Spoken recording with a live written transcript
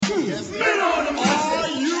Yes, are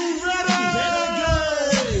you ready?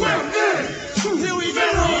 Well, then, here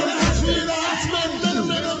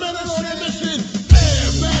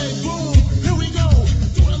we go.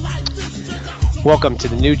 Welcome to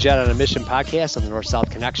the New Jet on a Mission podcast on the North-South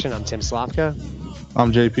Connection. I'm Tim Slomka.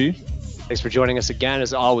 I'm JP. Thanks for joining us again.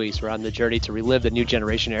 As always, we're on the journey to relive the new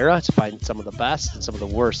generation era, to find some of the best and some of the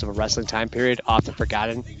worst of a wrestling time period, often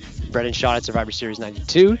forgotten. Brett and Sean at Survivor Series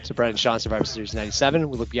 92 to Brett and Sean at Survivor Series 97.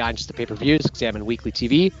 We look beyond just the pay-per-views, examine weekly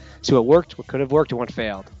TV, see what worked, what could have worked, and what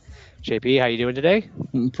failed. JP, how you doing today?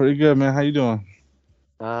 Pretty good, man. How you doing?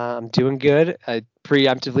 I'm doing good. I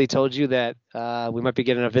preemptively told you that we might be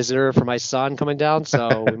getting a visitor for my son coming down,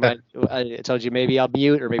 so we might. I told you maybe I'll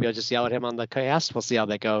mute or maybe I'll just yell at him on the cast. We'll see how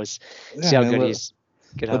that goes. Yeah, see how man, good let, he's.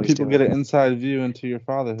 Good let how people he's get an inside view into your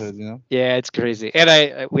fatherhood, you know. Yeah, it's crazy. And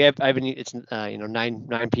it's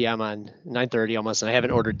 9 p.m. on 9:30 almost, and I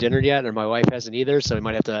haven't ordered dinner yet, or my wife hasn't either, so we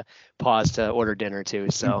might have to pause to order dinner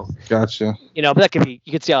too. So Gotcha. but that could be.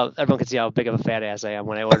 You could see how everyone can see how big of a fat ass I am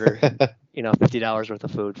when I order $50 worth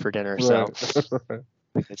of food for dinner. So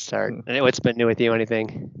we could start. And what's been new with you?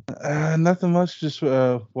 Anything? Nothing much. Just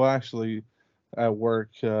actually, at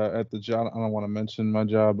work at the job. I don't want to mention my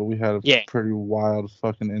job, but we had a pretty wild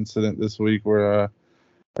fucking incident this week where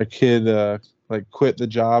a kid quit the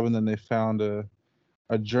job, and then they found a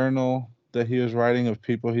journal that he was writing of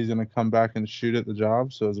people he's gonna come back and shoot at the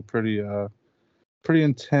job. So it was a pretty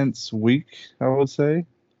intense week, I would say.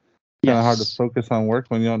 Kind of hard to focus on work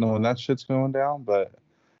when you don't know when that shit's going down, but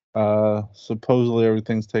supposedly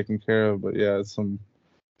everything's taken care of. But yeah, it's some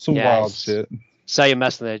wild shit. Saw you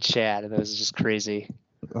messing in the chat, and it was just crazy.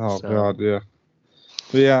 Oh God, yeah.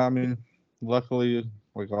 But yeah, I mean, luckily,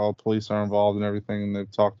 like, all police are involved and everything, and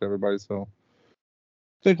they've talked to everybody, so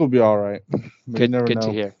I think we'll be all right. Good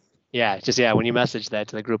to hear. Yeah, when you messaged that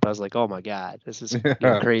to the group, I was like, oh my God, this is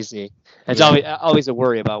crazy. It's always a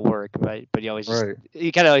worry about work, right? But you always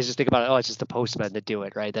you kind of always just think about it. Oh, it's just the postman to do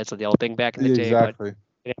it, right? That's the old thing back in the day. But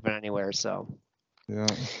it happened anywhere, so yeah.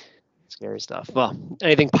 Scary stuff. Well,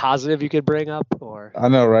 anything positive you could bring up, or? I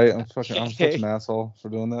know, right? I'm such an asshole for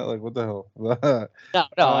doing that. Like, what the hell? No.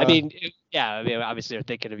 I mean, obviously they're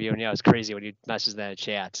thinking of you, and it's crazy when you message that in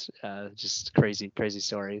chat. Just crazy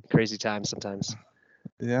story, crazy time sometimes.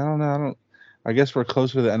 Yeah, I don't know. I guess we're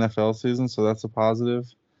closer to the NFL season, so that's a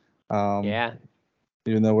positive. Even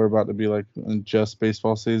though we're about to be like in just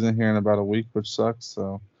baseball season here in about a week, which sucks.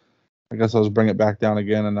 So I guess I'll just bring it back down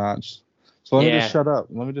again a notch. So let me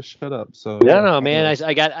just shut up. So no, man.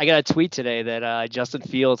 I got a tweet today that Justin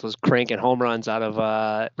Fields was cranking home runs out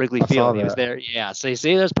of Wrigley Field. He was there. Yeah. So you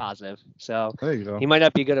see, there's positive. So there you go. He might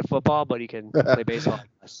not be good at football, but he can play baseball, I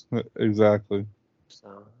guess. Exactly.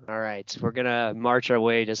 So all right, we're gonna march our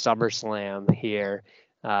way to SummerSlam here.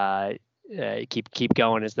 Keep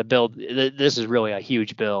going as the build. This is really a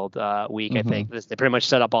huge build week. I think they pretty much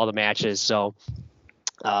set up all the matches. So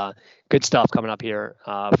good stuff coming up here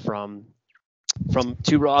from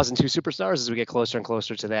two Raws and two Superstars as we get closer and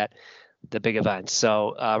closer to the big event.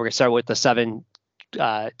 So we're gonna start with the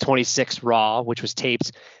 7/26 Raw, which was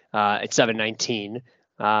taped at 7/19.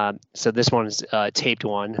 So this one's taped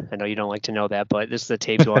one. I know you don't like to know that, but this is the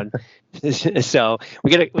taped one. So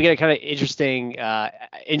we get a kind of interesting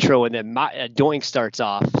intro, and then Doinks starts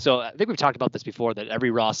off. So I think we've talked about this before, that every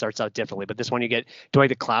Raw starts out differently, but this one you get Doink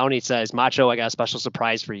the Clown. He says, "Macho, I got a special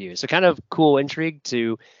surprise for you." So kind of cool intrigue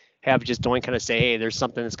to have just Doink kind of say, "Hey, there's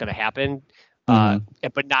something that's going to happen," but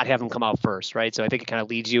not have him come out first, right? So I think it kind of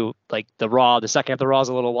leads you, like, the second half of the Raw is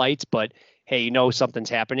a little light, but hey,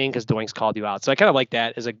 something's happening because Doink's called you out. So I kind of like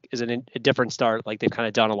that as a different start. Like, they've kind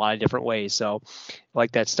of done a lot of different ways. So I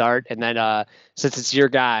like that start. And then since it's your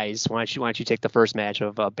guys, why don't you take the first match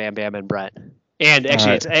of Bam Bam and Brett? And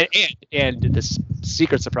actually, and this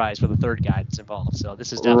secret surprise for the third guy that's involved. So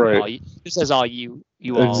this is definitely all you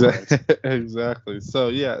all. Exactly. So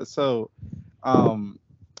yeah. So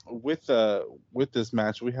with this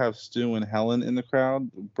match, we have Stu and Helen in the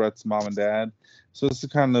crowd, Brett's mom and dad. So it's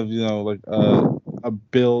kind of like a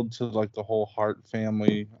build to like the whole Hart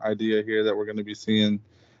family idea here that we're going to be seeing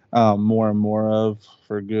more and more of,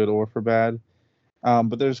 for good or for bad.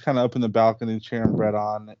 But they're just kind of up in the balcony cheering Brett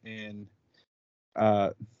on, and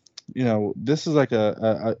this is like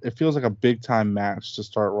it feels like a big time match to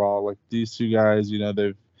start Raw. Like, these two guys,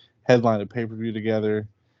 they've headlined a pay-per-view together.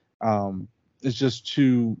 It's just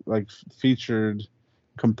two like featured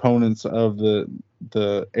components of the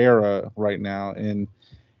era right now, and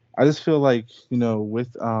I just feel like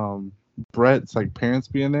with Brett's like parents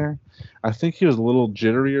being there, I think he was a little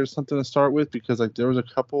jittery or something to start with, because like there was a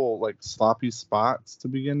couple like sloppy spots to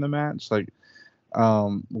begin the match. Like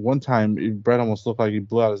One time, Brett almost looked like he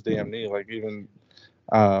blew out his damn knee. Like even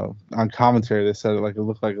on commentary, they said it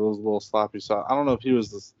looked like it was a little sloppy. So I don't know if he was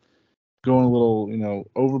just going a little,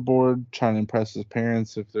 overboard, trying to impress his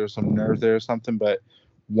parents, if there's some nerve there or something. But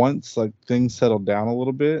once things settled down a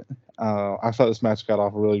little bit, I thought this match got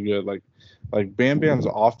off really good. Like Bam Bam's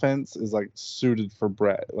offense is suited for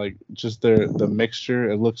Brett. Just the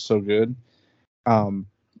mixture, it looks so good. And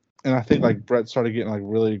I think Brett started getting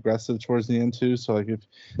really aggressive towards the end too. So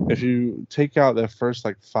if you take out that first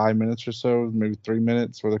 5 minutes or so, maybe 3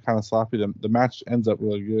 minutes where they're kind of sloppy, the match ends up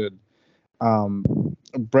really good.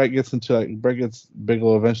 Brett gets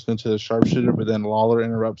Bigelow eventually into the sharpshooter, but then Lawler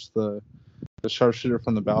interrupts the sharpshooter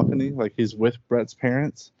from the balcony. He's with Brett's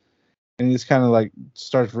parents, and he's kind of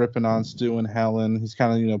starts ripping on Stu and Helen. He's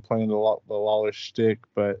kind of playing the Lawler shtick,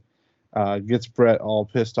 but gets Brett all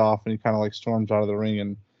pissed off, and he kind of storms out of the ring,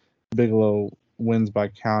 and Bigelow wins by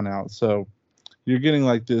count out. So you're getting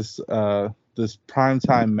this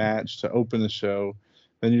primetime match to open the show.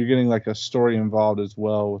 Then you're getting a story involved as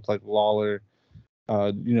well with Lawler,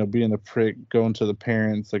 being a prick, going to the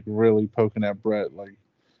parents, really poking at Brett,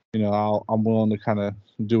 I'm willing to kind of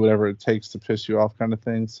do whatever it takes to piss you off, kind of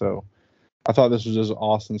thing. So I thought this was just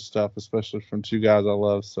awesome stuff, especially from two guys I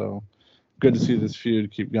love. So good to see this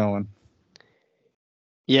feud keep going.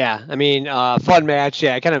 Yeah, I mean, fun match.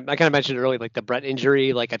 Yeah, I kind of mentioned earlier, the Brett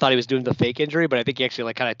injury. I thought he was doing the fake injury, but I think he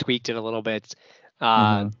actually kind of tweaked it a little bit.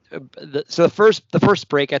 So the first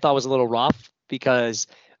break I thought was a little rough because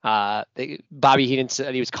Bobby Heenan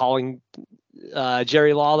said he was calling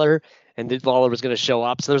Jerry Lawler, and Lawler was going to show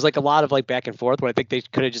up. So there's a lot of back and forth where I think they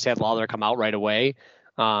could have just had Lawler come out right away,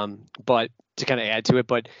 but to kind of add to it.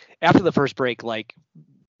 But after the first break,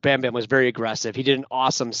 Bam Bam was very aggressive. He did an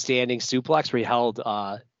awesome standing suplex where he held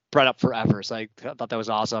Brett up forever. So I thought that was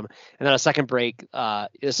awesome. And then a second break.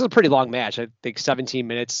 This is a pretty long match. I think 17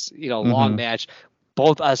 minutes, long match.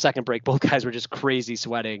 Both second break, both guys were just crazy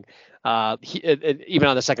sweating. Even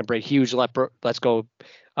on the second break, huge let's go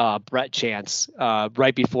Brett chants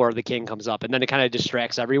right before the King comes up. And then it kind of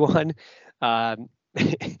distracts everyone.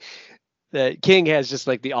 The King has just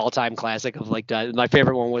the all-time classic of my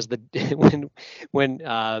favorite one was when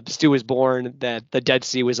Stu was born, that the Dead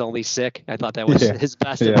Sea was only sick. I thought that was his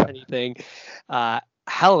best of anything.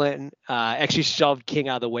 Helen actually shoved King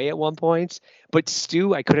out of the way at one point, but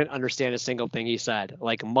Stu, I couldn't understand a single thing he said,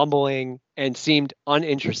 mumbling and seemed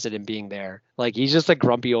uninterested in being there. He's just a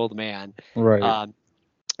grumpy old man. Right.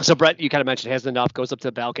 So Brett, you kind of mentioned, has enough, goes up to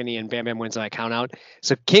the balcony, and Bam Bam wins on a count out.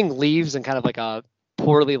 So King leaves and kind of a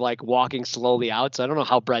poorly walking slowly out. So I don't know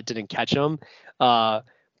how Brett didn't catch him. But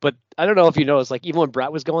I don't know if you noticed, even when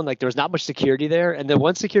Brett was going, there was not much security there. And then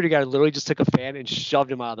one security guy literally just took a fan and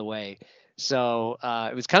shoved him out of the way. So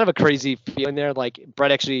it was kind of a crazy feeling there.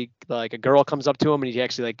 Brett actually, a girl comes up to him, and he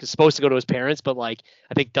actually is supposed to go to his parents, but I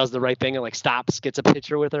think does the right thing and stops, gets a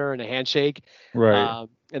picture with her and a handshake. Right.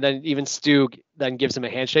 And then even Stu then gives him a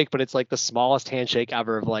handshake, but it's the smallest handshake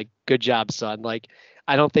ever of good job, son.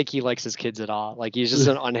 I don't think he likes his kids at all. He's just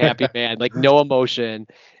an unhappy man, no emotion.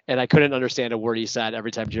 And I couldn't understand a word he said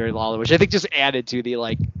every time Jerry Lawler, which I think just added to the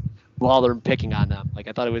Lawler picking on them.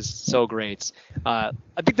 I thought it was so great. I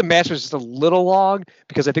think the match was just a little long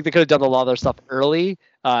because I think they could have done the Lawler stuff early,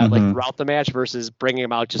 throughout the match versus bringing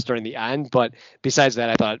him out just during the end. But besides that,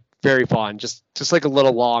 I thought very fun. Just a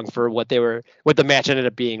little long for what the match ended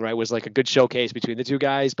up being. Right, was a good showcase between the two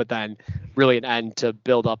guys, but then really an end to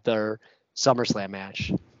build up their SummerSlam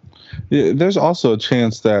match. Yeah, there's also a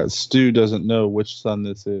chance that Stu doesn't know which son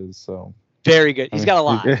this is. So very good. He's got a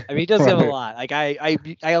lot. I mean, he does have a lot. I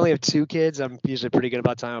only have two kids. I'm usually pretty good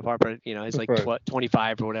about time apart, but he's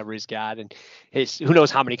 25 or whatever he's got, and who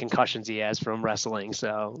knows how many concussions he has from wrestling.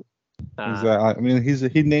 So exactly. I mean,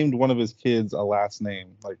 he named one of his kids a last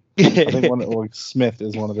name. I think Smith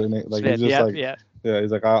is one of their names. Smith, he's just yeah.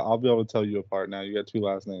 He's I'll be able to tell you apart now. You got two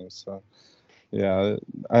last names. So yeah,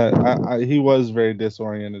 he was very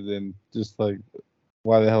disoriented and just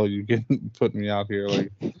why the hell are you putting me out here?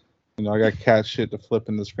 I got cat shit to flip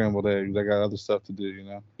in the scrambled eggs. I got other stuff to do,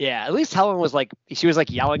 Yeah, at least Helen was she was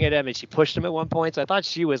yelling at him and she pushed him at one point. So I thought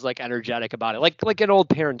she was energetic about it. Like an old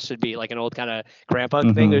parent should be, an old kind of grandpa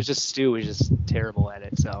thing. There's just Stu was just terrible at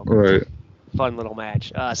it. So right. Fun little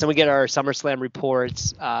match. So we get our SummerSlam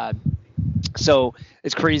reports. So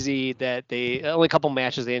it's crazy that only a couple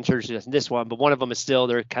matches they introduced in this one, but one of them is still,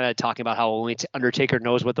 they're kind of talking about how only Undertaker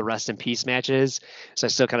knows what the Rest in Peace match is. So I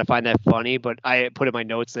still kind of find that funny, but I put in my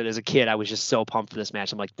notes that as a kid, I was just so pumped for this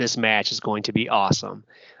match. I'm like, this match is going to be awesome.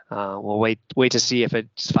 We'll wait to see if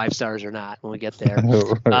it's 5 stars or not when we get there.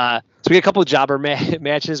 So we get a couple of jobber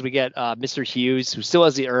matches. We get Mr. Hughes, who still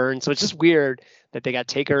has the urn. So it's just weird that they got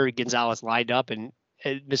Taker Gonzalez lined up, and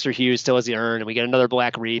Mr. Hughes still has the urn, and we get another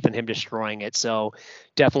black wreath and him destroying it. So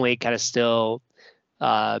definitely kind of still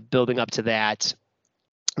building up to that.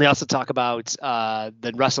 They also talk about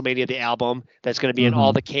the WrestleMania, the album that's going to be in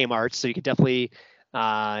all the Kmarts. So you could definitely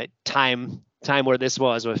time where this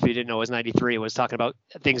was, if you didn't know, it was 93, was talking about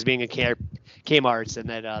things being in Kmarts, and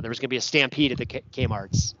that there was going to be a stampede at the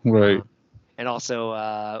Kmarts. Right. And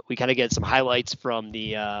also we kind of get some highlights from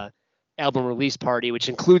the album release party, which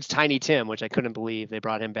includes Tiny Tim, which I couldn't believe they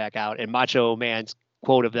brought him back out, and Macho Man's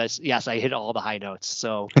quote of this: "Yes, I hit all the high notes."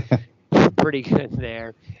 So pretty good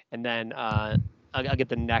there. And then I'll get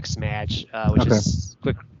the next match, which is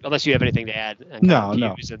quick, unless you have anything to add. No.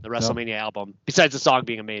 The WrestleMania album, besides the song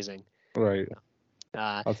being amazing. Right.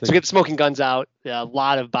 So we get the Smoking Guns out. A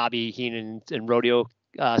lot of Bobby Heenan and rodeo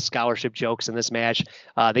scholarship jokes in this match.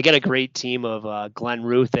 They get a great team of Glenn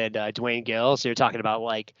Ruth and Dwayne Gill. So you're talking about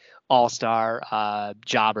like all-star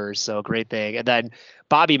jobbers. So great thing. And then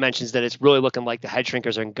Bobby mentions that it's really looking like the Head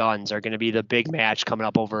Shrinkers and Guns are going to be the big match coming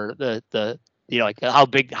up over the like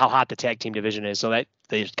how hot the tag team division is. So that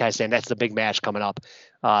they kind of saying that's the big match coming up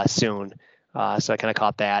soon. So I kind of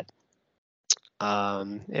caught that.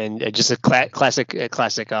 And just a classic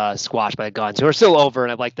squash by the Guns, who are still over,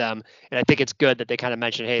 and I like them. And I think it's good that they kind of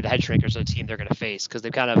mention, hey, the Head Shrinkers are the team they're going to face, because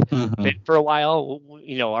they've kind of been for a while.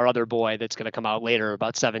 Our other boy that's going to come out later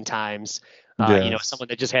about 7 times. Someone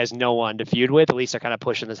that just has no one to feud with. At least they're kind of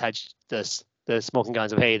pushing the Smoking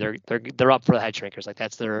Guns of, hey, they're up for the Head Shrinkers. Like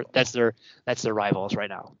that's their rivals right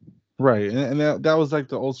now. Right, and that was like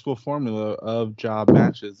the old school formula of job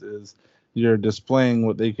matches is you're displaying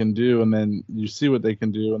what they can do, and then you see what they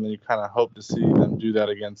can do, and then you kind of hope to see them do that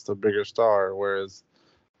against a bigger star. Whereas,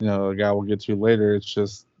 a guy we'll get to later, it's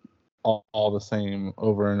just all the same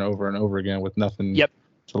over and over and over again with nothing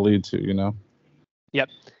to lead to, Yep.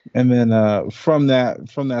 And then from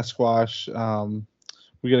that squash,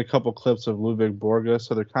 we get a couple clips of Ludwig Borga,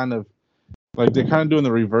 so they're kind of doing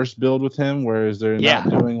the reverse build with him, whereas they're not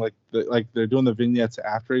doing they're doing the vignettes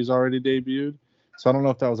after he's already debuted. So I don't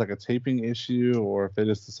know if that was like a taping issue or if they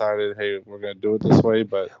just decided, hey, we're going to do it this way.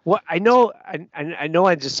 But I know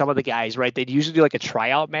just some of the guys, right? They'd usually do like a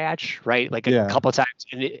tryout match, right? Like a couple of times,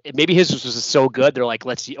 and maybe his was just so good, they're like,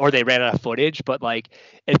 let's see, or they ran out of footage. But like,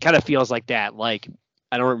 it kind of feels like that. Like,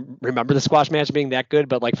 I don't remember the squash match being that good,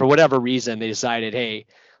 but like for whatever reason, they decided, hey,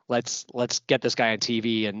 let's get this guy on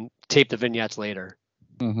TV and tape the vignettes later.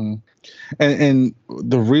 Mm-hmm. And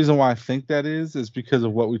the reason why I think that is because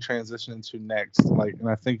of what we transition into next. And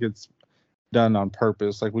I think it's done on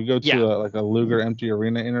purpose. Like we go to a Luger empty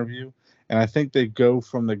arena interview, and I think they go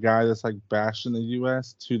from the guy that's like bashing the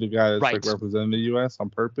U.S. to the guy that's like representing the U.S.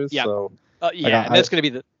 on purpose. Yeah. So and that's gonna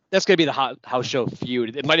be the house show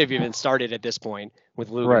feud. It might have even started at this point with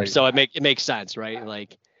Luger. Right. So it makes sense, right?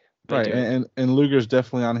 Like. Right, and Luger's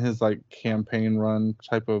definitely on his like campaign run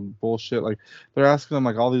type of bullshit. Like they're asking him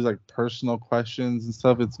like all these like personal questions and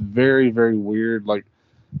stuff. It's very, very weird. Like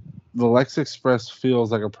the Lex Express feels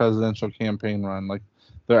like a presidential campaign run. Like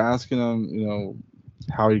they're asking him,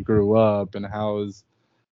 how he grew up and how his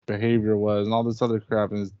behavior was and all this other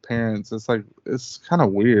crap and his parents. It's like it's kind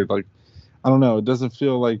of weird. Like I don't know. It doesn't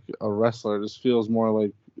feel like a wrestler. It just feels more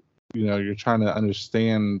like you're trying to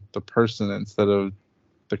understand the person instead of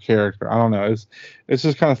the character. I don't know. It's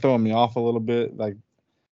just kind of throwing me off a little bit. Like,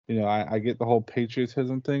 I get the whole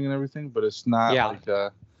patriotism thing and everything, but it's not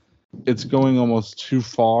like it's going almost too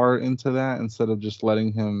far into that instead of just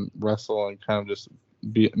letting him wrestle and kind of just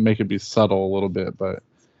make it be subtle a little bit. But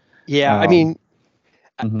I mean,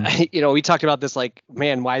 we talked about this. Like,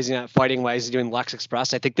 man, why is he not fighting? Why is he doing Lex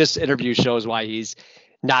Express? I think this interview shows why he's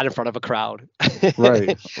not in front of a crowd.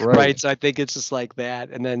 Right. So I think it's just like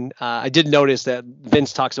that. And then I did notice that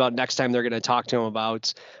Vince talks about next time they're going to talk to him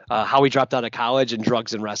about how he dropped out of college and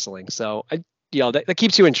drugs and wrestling. So that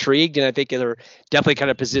keeps you intrigued. And I think they're definitely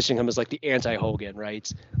kind of positioning him as like the anti-Hogan, right?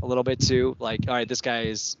 A little bit too. Like, all right, this guy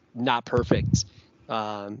is not perfect.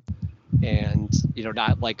 And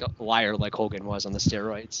not like a liar like Hogan was on the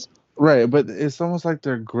steroids. Right, but it's almost like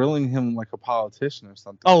they're grilling him like a politician or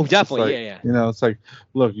something. Oh, definitely, like, it's like,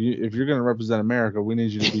 look, if you're going to represent America, we need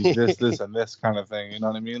you to be this, this, and this kind of thing. You know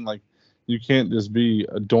what I mean? Like, you can't just be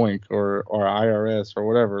a doink or IRS or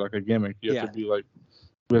whatever, like a gimmick. You have to be like,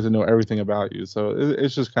 we have to know everything about you. So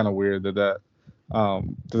it's just kind of weird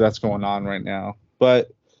that's going on right now.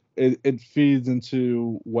 But it feeds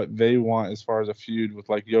into what they want as far as a feud with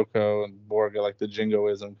like Yoko and Borga, like the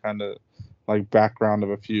jingoism kind of like background of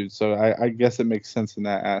a feud. So I guess it makes sense in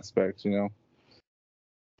that aspect,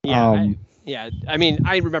 Yeah, Yeah, I mean,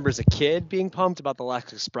 I remember as a kid being pumped about the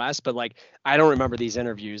Lex Express, but like I don't remember these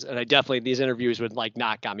interviews, and these interviews would like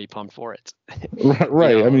not got me pumped for it.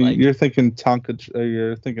 Right. I mean, you're thinking Tonka,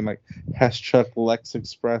 you're thinking like Hess Chuck Lex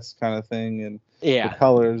Express kind of thing, and the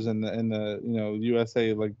colors and the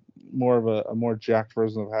USA, like more of a more jacked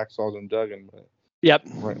version of Hacksaw than Duggan. But yep.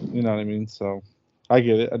 Right. You know what I mean? So I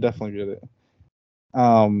get it. I definitely get it.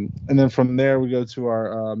 And then from there we go to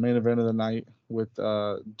our main event of the night with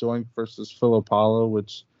Doink versus Phil Apollo,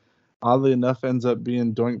 which oddly enough ends up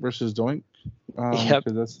being Doink versus Doink,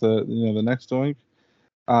 because that's the next Doink.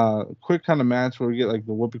 Quick kind of match where we get like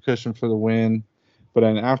the whoopee cushion for the win, but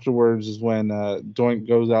then afterwards is when Doink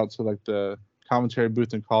goes out to like the commentary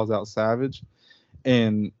booth and calls out Savage.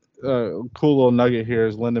 And cool little nugget here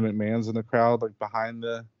is Linda McMahon's in the crowd, like behind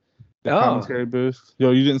the commentary booth.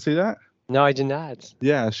 Yo, you didn't see that? No, I did not.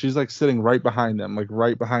 Yeah, she's like sitting right behind them, like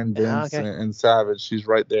right behind Vince and Savage. She's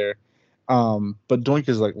right there. But Doink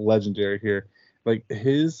is like legendary here. Like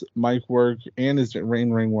his mic work and his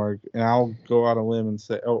ring work, and I'll go out on a limb and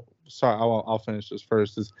say, I'll finish this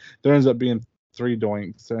first. There ends up being 3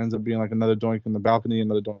 Doinks. There ends up being like another Doink in the balcony,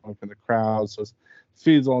 another Doink in the crowd. So it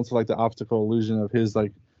feeds all into like the optical illusion of his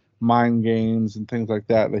like mind games and things like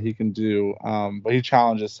that he can do. But he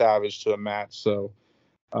challenges Savage to a match, so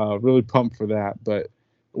really pumped for that. But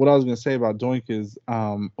what I was going to say about Doink is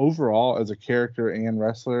overall as a character and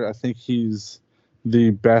wrestler, I think he's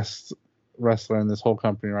the best wrestler in this whole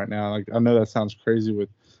company right now. Like I know that sounds crazy with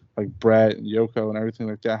like Brett and Yoko and everything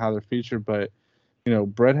like that, how they're featured, but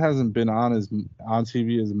Brett hasn't been on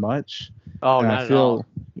TV as much. Oh, and not I feel, at all.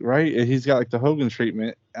 Right? He's got like the Hogan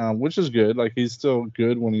treatment, which is good. Like he's still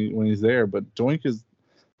good when he's there, but Doink is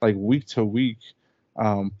like week to week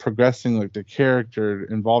progressing like the character,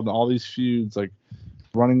 involved in all these feuds, like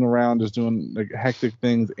running around just doing like hectic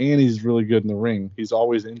things, and he's really good in the ring. He's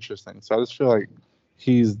always interesting. So I just feel like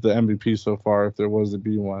he's the MVP so far, if there was to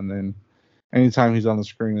be one. And anytime he's on the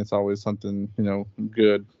screen, it's always something,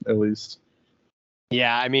 good, at least.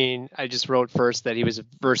 Yeah, I mean, I just wrote first that he was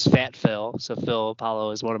versus Fat Phil. So Phil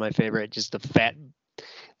Apollo is one of my favorite, just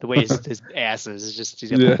the way his ass is just, he's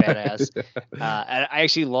got the fat ass. And I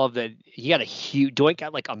actually love that he got Doink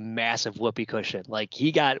got like a massive whoopee cushion. Like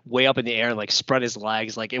he got way up in the air and like spread his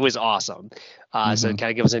legs. Like it was awesome. So it kind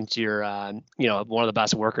of goes into your, one of the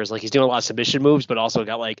best workers. Like he's doing a lot of submission moves, but also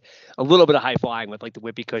got like a little bit of high flying with like the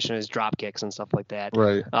whoopee cushion, his drop kicks and stuff like that.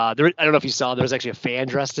 Right. I don't know if you saw, there was actually a fan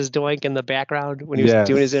dressed as Doink in the background when he was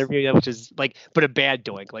doing his interview, which is like, but a bad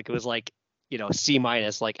Doink. Like it was like, C-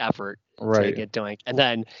 like effort to get Doink. And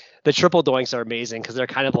then the triple Doinks are amazing because they're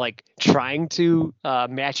kind of like trying to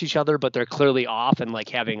match each other, but they're clearly off and like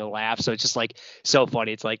having a laugh. So it's just like so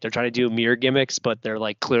funny. It's like they're trying to do mirror gimmicks, but they're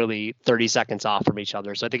like clearly 30 seconds off from each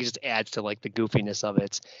other. So I think it just adds to like the goofiness of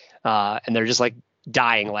it. And they're just like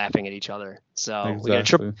dying laughing at each other. So we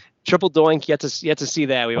got a triple Doink. Yet to see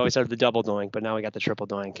that. We've always heard the double Doink, but now we got the triple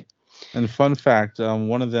Doink. And fun fact,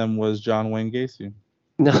 one of them was John Wayne Gacy.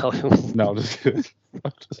 No, just kidding.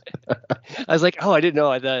 I was like, oh, I didn't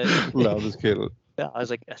know. No, just kidding. I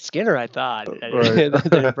was like, Skinner, I thought.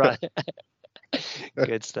 Right.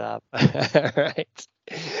 Good stuff.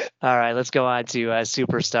 All right. Let's go on to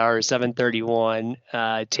Superstar 731,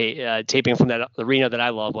 taping from that arena that I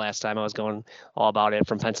loved last time. I was going all about it,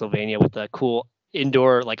 from Pennsylvania, with the cool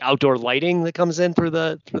indoor, like outdoor lighting that comes in through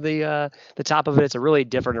the top of it. It's a really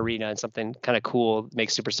different arena and something kind of cool,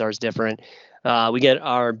 makes Superstars different. We get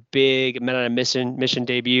our big Men on a Mission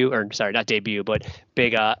debut, or sorry, not debut, but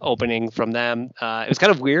big opening from them. It was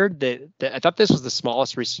kind of weird that I thought this was the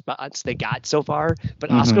smallest response they got so far,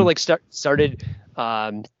 but Oscar started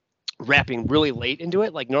rapping really late into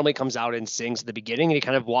it. Like normally comes out and sings at the beginning, and he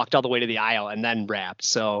kind of walked all the way to the aisle and then rapped.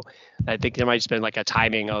 So I think there might have been like a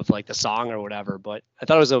timing of like the song or whatever, but I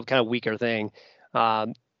thought it was a kind of weaker thing.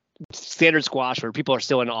 Standard squash where people are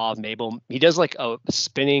still in awe of Mabel. He does like a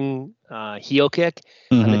spinning heel kick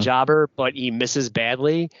on the jobber, but he misses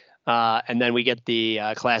badly. And then we get the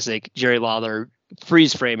classic Jerry Lawler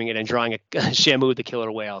freeze framing it and drawing a Shamu the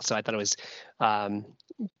Killer Whale. So I thought it was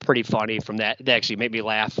pretty funny from that. That actually made me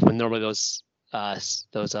laugh when normally those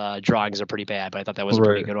drawings are pretty bad, but I thought that was a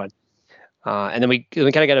pretty good one. And then we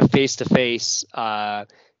kind of got a face-to-face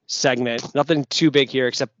segment. Nothing too big here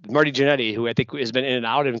except Marty Jannetty, who I think has been in and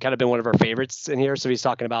out and kind of been one of our favorites in here. So he's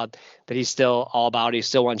talking about that he's still all about, he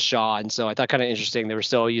still wants Shaw. And so I thought kind of interesting. They were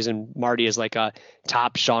still using Marty as like a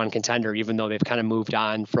top Shawn contender, even though they've kind of moved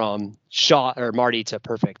on from Shaw or Marty to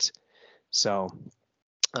Perfect. So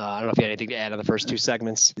I don't know if you had anything to add on the first two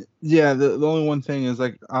segments. Yeah, the only one thing is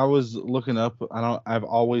like I was looking up. I've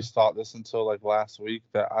always thought this until like last week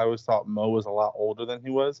that I always thought Mo was a lot older than he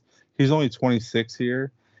was. He's only 26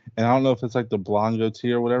 here, and I don't know if it's like the blonde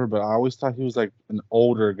goatee or whatever, but I always thought he was like an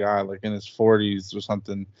older guy, like in his 40s or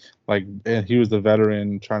something. Like, and he was the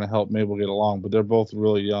veteran trying to help Mabel get along, but they're both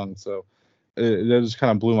really young, so that just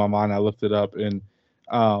kind of blew my mind. I looked it up, and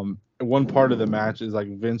one part of the match is like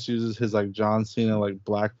Vince uses his like John Cena like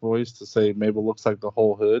black voice to say Mabel looks like the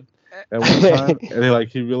whole hood at one time, and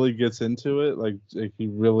he really gets into it, like he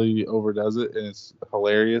really overdoes it, and it's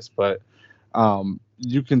hilarious. But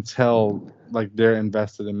you can tell like they're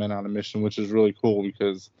invested in Men on a Mission, which is really cool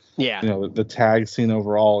because the tag scene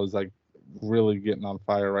overall is like really getting on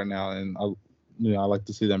fire right now, and I like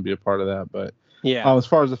to see them be a part of that. But as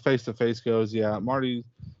far as the face-to-face goes, Marty's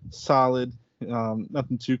solid.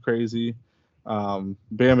 Nothing too crazy. Bam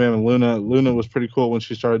Bam and Luna was pretty cool when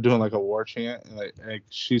she started doing like a war chant. Like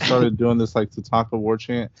she started doing this like Tatanka war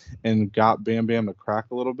chant and got Bam Bam to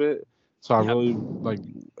crack a little bit. So I really like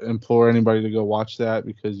implore anybody to go watch that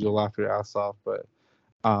because you'll laugh your ass off. But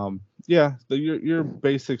your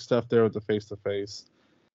basic stuff there with the face-to-face.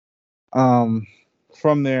 From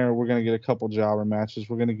there we're gonna get a couple jobber matches.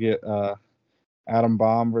 We're gonna get Adam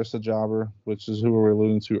Bomb versus a jobber, which is who we were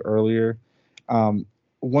alluding to earlier.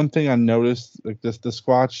 One thing I noticed, like the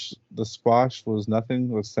squash was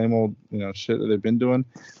nothing, the same old shit that they've been doing.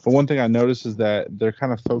 But one thing I noticed is that they're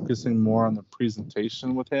kind of focusing more on the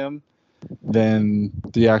presentation with him than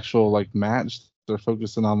the actual like match. They're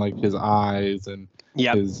focusing on like his eyes and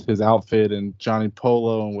his outfit and Johnny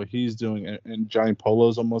Polo and what he's doing. And Johnny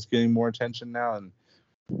Polo's almost getting more attention now and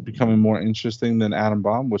becoming more interesting than Adam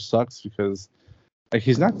Bomb, which sucks because like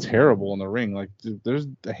he's not terrible in the ring. Like there's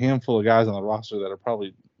a handful of guys on the roster that are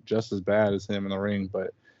probably just as bad as him in the ring,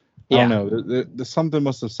 but I don't know. There's something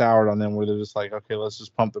must have soured on them where they're just like, okay, let's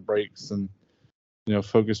just pump the brakes and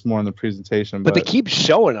focus more on the presentation. But they keep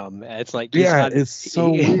showing him. It's like it's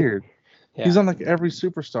so weird. He's on like every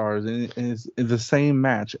Superstars and it's the same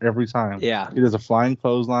match every time. Yeah, he does a flying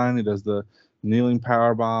clothesline. He does the kneeling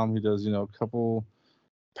power bomb. He does a couple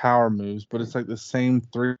power moves, but it's like the same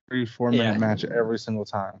 3-4 minute match every single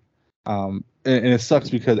time. And it sucks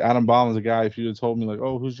because Adam Bomb is a guy, if you had told me like,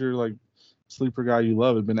 oh, who's your like sleeper guy you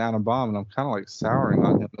love, it'd been Adam Bomb, and I'm kind of like souring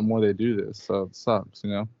on him the more they do this, so it sucks.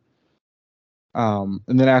 And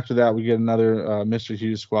then after that we get another Mr.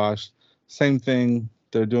 Hughes squash. Same thing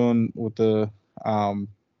they're doing with the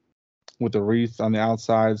wreath on the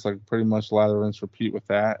outside. It's like pretty much lather, rinse, repeat with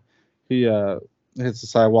that. He hits the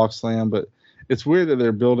sidewalk slam, but it's weird that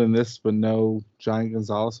they're building this but no Giant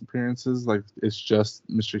Gonzalez appearances. Like it's just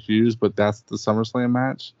Mr. Hughes, but that's the SummerSlam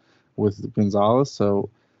match with Gonzalez. So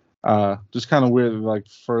just kind of weird like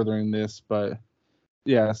furthering this, but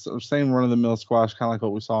so same run of the mill squash, kind of like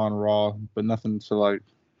what we saw on Raw, but nothing to like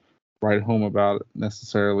write home about it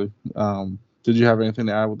necessarily. Did you have anything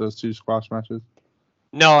to add with those two squash matches?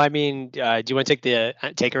 No, I mean, do you want to take the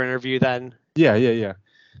Taker interview then? Yeah.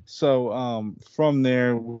 So from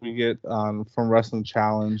there we get from Wrestling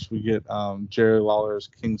Challenge we get Jerry Lawler's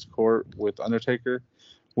King's Court with Undertaker,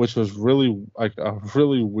 which was really like a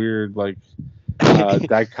really weird like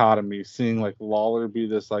dichotomy, seeing like Lawler be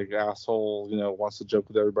this like asshole, wants to joke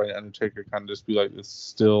with everybody, Undertaker kind of just be like this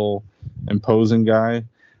still imposing guy.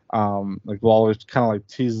 Like Lawler kind of like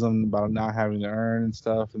teases him about not having to earn and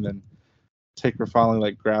stuff, and then Taker finally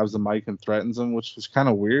like grabs the mic and threatens him, which was kind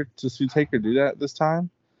of weird to see Taker do that this time.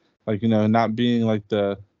 Like, not being like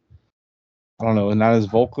I don't know, and not as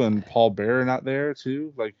vocal, and Paul Bearer not there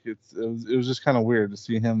too. Like it was just kind of weird to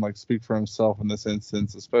see him like speak for himself in this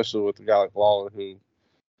instance, especially with a guy like Lawler who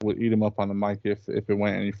would eat him up on the mic if it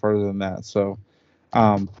went any further than that. So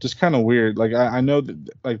just kind of weird. Like I know that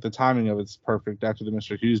like the timing of it's perfect after the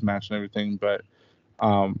Mr. Hughes match and everything, but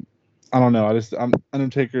I don't know.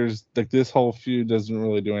 Undertaker's like this whole feud doesn't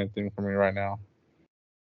really do anything for me right now.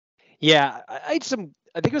 Yeah,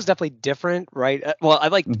 I think it was definitely different, right? Well, I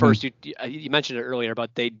like first you mentioned it earlier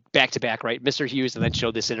about they back to back, right? Mr. Hughes and then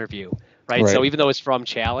showed this interview, right? So even though it's from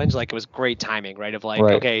Challenge, like it was great timing, right? Of like,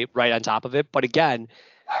 okay, right on top of it. But again,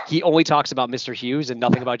 he only talks about Mr. Hughes and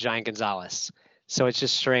nothing about Giant Gonzalez. So it's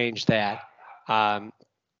just strange that,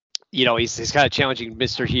 he's kind of challenging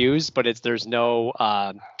Mr. Hughes, but there's no,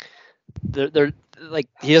 like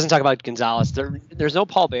he doesn't talk about Gonzalez. There's no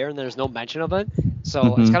Paul Bearer and there's no mention of it.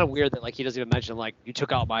 So it's kind of weird that like he doesn't even mention like you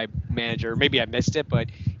took out my manager. Maybe I missed it, but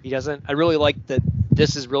he doesn't. I really like that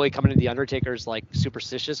this is really coming to the Undertaker's like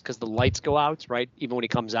superstitious because the lights go out, right? Even when he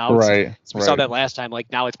comes out. Right. So we saw that last time.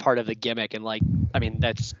 Like now it's part of the gimmick, and like I mean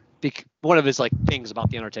that's one of his like things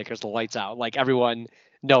about the Undertaker is the lights out. Like everyone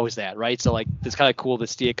knows that, right? So like it's kind of cool to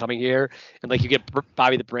see it coming here, and like you get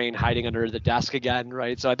Bobby the Brain hiding under the desk again,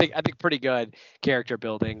 right? So I think pretty good character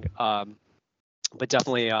building, but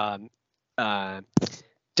definitely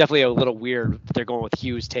definitely a little weird. They're going with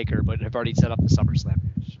Hughes Taker, but have already set up the SummerSlam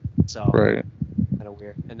match, so Right. kind of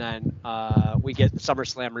weird. And then we get the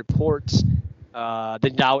SummerSlam reports. They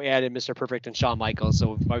now added Mr. Perfect and Shawn Michaels,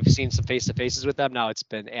 so I've seen some face-to-faces with them. Now it's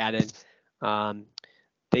been added.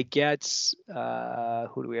 They get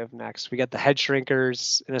who do we have next? We got the Head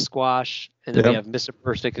Shrinkers in a squash, and then we have Mr.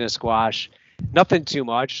 Perfect in a squash. Nothing too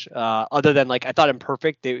much, other than like I thought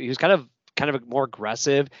Imperfect. He was kind of more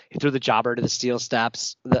aggressive. He threw the jobber to the steel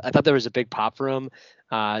steps. I thought there was a big pop for him.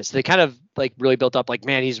 So they kind of like really built up like,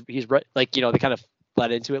 man, he's like, you know, they kind of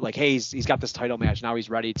led into it like, hey, he's got this title match now. He's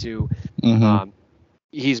ready to.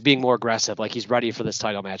 He's being more aggressive. Like he's ready for this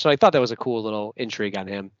title match. So I thought that was a cool little intrigue on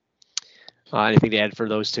him. Anything to add for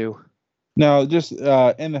those two? No, just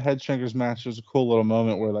in the Head Shrinkers match, there's a cool little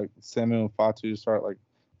moment where like Samu and Fatu start like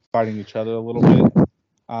fighting each other a little bit.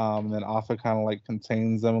 And then Alpha kind of like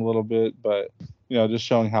contains them a little bit, but you know, just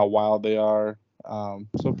showing how wild they are.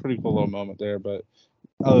 So pretty cool little moment there. But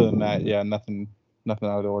other than that, yeah, nothing out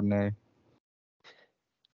of the ordinary.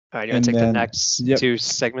 All right, you want to take the next two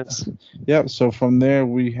segments? Yep. So from there,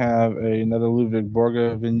 we have another Ludwig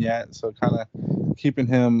Borga vignette. So kind of keeping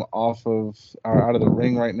him out of the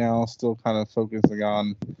ring right now. Still kind of focusing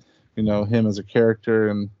on, you know, him as a character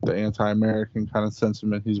and the anti-American kind of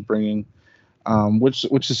sentiment he's bringing. Which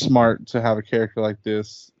is smart to have a character like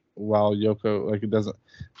this while Yoko, like, it doesn't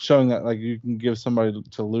showing that like you can give somebody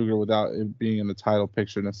to Luger without it being in the title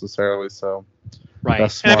picture necessarily. So right.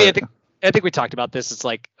 That's smart. I mean, I think we talked about this. It's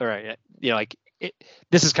like, all right, you know, like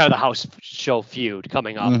this is kind of the house show feud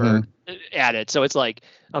coming up or added. So it's like,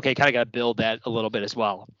 okay, kind of got to build that a little bit as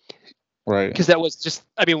well. Right. Because that was just,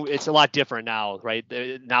 I mean, it's a lot different now, right?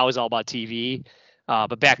 Now it's all about TV.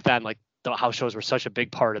 But back then, like the house shows were such a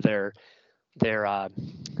big part of their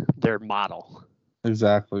model.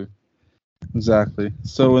 Exactly.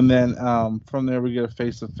 So and then from there we get a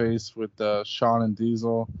face-to-face with Shawn and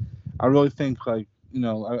Diesel. I really think, like, you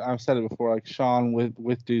know, I've said it before, like Shawn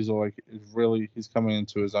with Diesel, like he's coming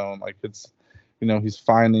into his own. Like it's, you know, he's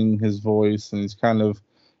finding his voice and he's kind of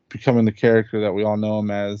becoming the character that we all know him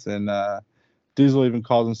as. And Diesel even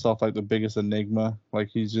calls himself like the biggest enigma. Like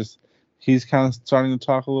he's kind of starting to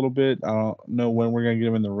talk a little bit. I don't know when we're going to get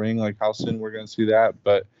him in the ring, like how soon we're going to see that,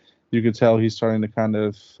 but you could tell he's starting to kind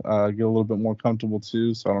of get a little bit more comfortable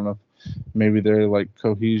too. So I don't know if maybe their like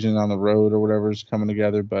cohesion on the road or whatever is coming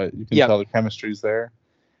together, but you can tell the chemistry's there.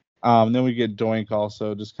 Then we get Doink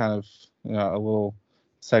also, just kind of, you know, a little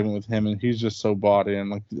segment with him, and he's just so bought in.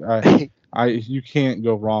 Like you can't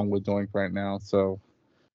go wrong with Doink right now. So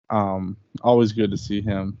always good to see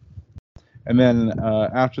him. And then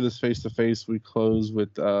after this face-to-face, we close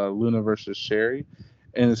with Luna versus Sherri.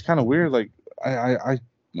 And it's kind of weird. Like, I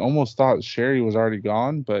almost thought Sherri was already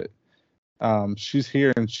gone, but she's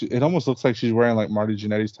here. And it almost looks like she's wearing, like, Marty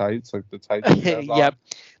Jannetty's tights, like the tights. Yep.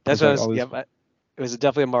 That's what I was. Yep. It was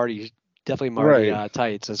definitely Marty right.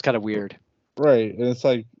 tights. So it's kind of weird. Right. And it's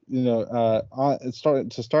like, you know, to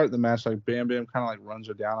start the match, like, Bam Bam kind of, like, runs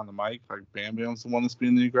her down on the mic. Like, Bam Bam's the one that's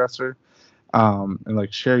being the aggressor. And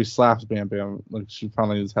like Sherri slaps Bam Bam, like she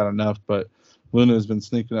finally has had enough, but Luna has been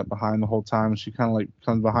sneaking up behind the whole time, and she kind of like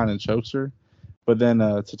comes behind and chokes her. But then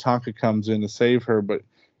Tatanka comes in to save her, but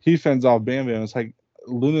he fends off Bam Bam. It's like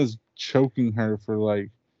Luna's choking her for like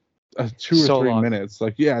 2 or 3 minutes.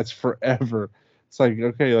 Like, yeah, it's forever. It's like,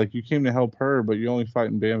 okay, like you came to help her, but you're only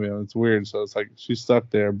fighting Bam Bam. It's weird. So it's like she's stuck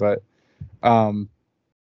there. But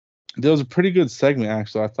there was a pretty good segment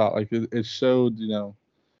actually. I thought like it showed, you know,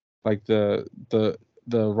 like the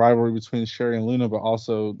rivalry between Sherri and Luna, but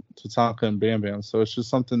also Tatanka and Bam Bam. So it's just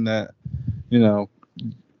something that, you know,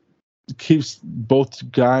 keeps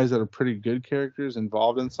both guys that are pretty good characters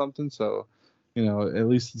involved in something. So, you know, at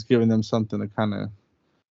least it's giving them something to kind of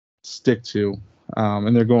stick to,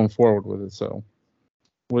 and they're going forward with it. So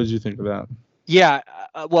what did you think of that? Yeah,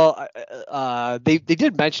 well, they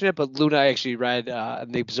did mention it, but Luna, I actually read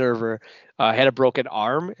in the Observer, had a broken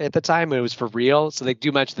arm at the time, and it was for real. So they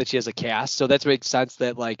do mention that she has a cast. So that makes sense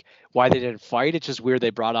that like why they didn't fight. It's just weird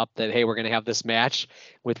they brought up that, hey, we're gonna have this match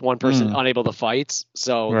with one person unable to fight.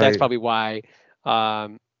 So that's probably why.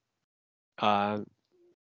 That's kind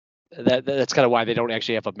of why they don't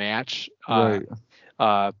actually have a match. Right.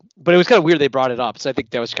 But it was kind of weird they brought it up. So I think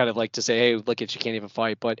that was kind of like to say, hey, look, she can't even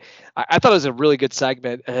fight. But I thought it was a really good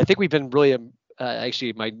segment. And I think we've been really,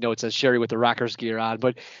 actually my note says Sherri with the Rockers gear on.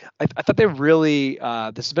 But I thought they really,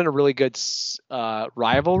 this has been a really good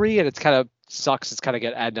rivalry. And it's kind of sucks. It's kind of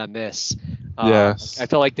get end on this. Yes. I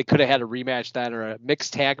feel like they could have had a rematch then, or a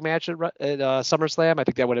mixed tag match at SummerSlam. I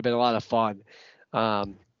think that would have been a lot of fun.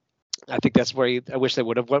 I think that's where I wish they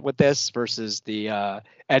would have went with this versus the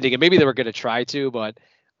ending. And maybe they were going to try to, but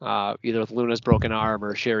either with Luna's broken arm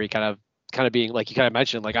or Sherri kind of being, like you kind of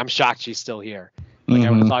mentioned, like, I'm shocked she's still here. Like, I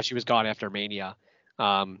would have thought she was gone after Mania.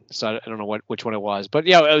 So I don't know which one it was, but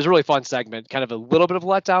yeah, it was a really fun segment. Kind of a little bit of a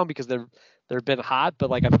letdown because they've been hot, but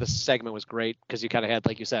like, I think this segment was great because you kind of had,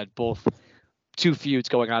 like you said, both two feuds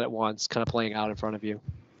going on at once, kind of playing out in front of you.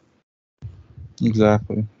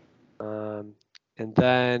 Exactly. And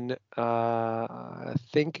then I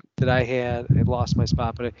think that I lost my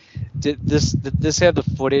spot, but did this have the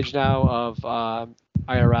footage now of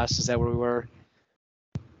IRS? Is that where we were?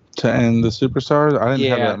 To end the Superstars? I didn't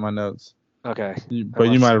have that in my notes. Okay. But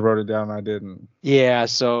you might have wrote it down. I didn't. Yeah.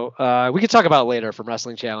 So we could talk about it later from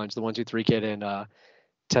Wrestling Challenge, the 1-2-3 Kid and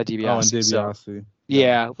Ted DiBiase. Oh, and DiBiase. So,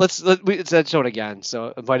 yeah. Let's show it again.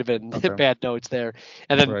 So it might have been bad notes there.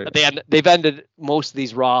 And then they've ended most of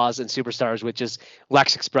these Raws and Superstars with just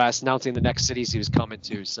Lex Express announcing the next cities he was coming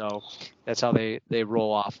to. So that's how they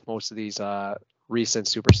roll off most of these recent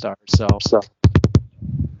Superstars. So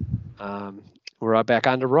we're back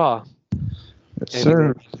on to Raw. Yes,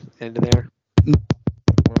 sir. End of there. We're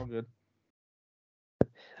all good.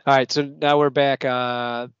 All right, so now we're back.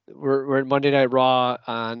 We're at Monday Night Raw.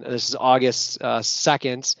 This is August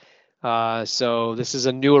 2nd. So this is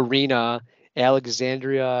a new arena,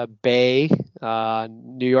 Alexandria Bay,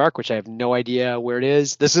 New York, which I have no idea where it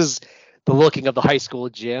is. This is the looking of the high school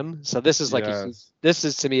gym. So this is like this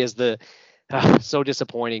is to me is the so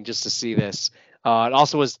disappointing just to see this. It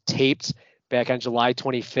also was taped back on July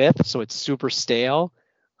 25th, so it's super stale.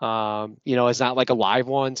 It's not like a live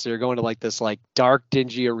one, so you're going to like this like dark,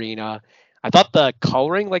 dingy arena. I thought the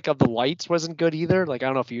coloring like of the lights wasn't good either. Like, I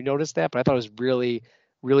don't know if you noticed that, but I thought it was really,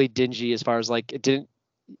 really dingy as far as like it didn't,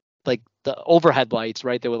 like the overhead lights,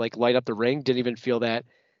 right? That would like light up the ring didn't even feel that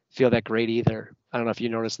great either. I don't know if you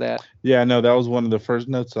noticed that. Yeah, no, that was one of the first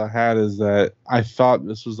notes I had, is that I thought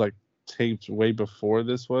this was like taped way before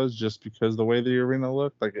this was, just because the way the arena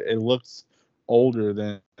looked, like it looks older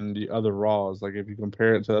than the other Raws. Like, if you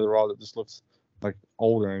compare it to the other Raws, it just looks like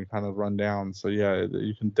older and kind of run down. So yeah,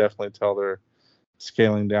 you can definitely tell they're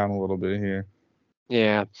scaling down a little bit here.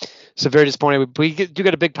 Yeah, so very disappointing. We do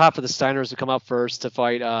get a big pop for the Steiners to come up first to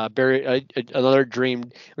fight another dream.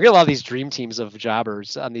 We get a lot of these dream teams of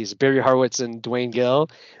jobbers on these, Barry Horowitz and Dwayne Gill.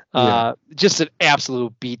 Just an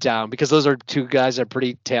absolute beatdown, because those are two guys that are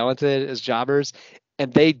pretty talented as jobbers,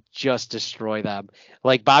 and they just destroy them.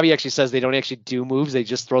 Like, Bobby actually says they don't actually do moves. They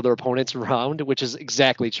just throw their opponents around, which is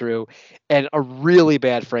exactly true. And a really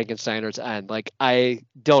bad Frankensteiner's end. Like, I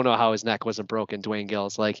don't know how his neck wasn't broken, Dwayne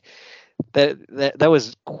Gill's. Like, that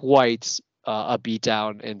was quite a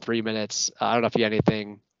beatdown in 3 minutes. I don't know if you had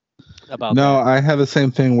anything about that. No, I have the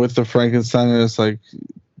same thing with the Frankensteiners. Like,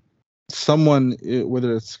 someone,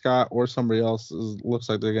 whether it's Scott or somebody else, looks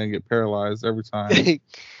like they're going to get paralyzed every time.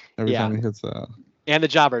 Every time he hits that. And the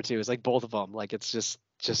jobber too. It's like both of them. Like, it's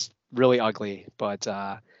just really ugly, but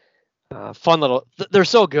fun little. They're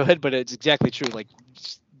so good, but it's exactly true. Like,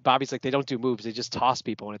 Bobby's like, they don't do moves. They just toss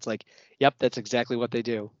people, and it's like, yep, that's exactly what they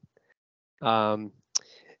do. And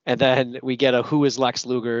then we get a Who is Lex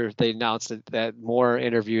Luger. They announced that more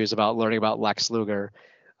interviews about learning about Lex Luger,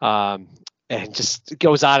 and just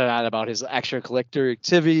goes on and on about his extracurricular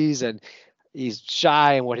activities, and he's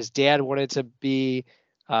shy and what his dad wanted to be.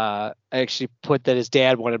 I actually put that his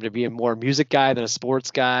dad wanted him to be a more music guy than a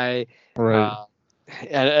sports guy. Right.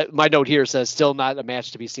 And my note here says still not a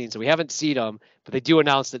match to be seen. So we haven't seen him, but they do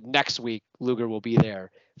announce that next week Luger will be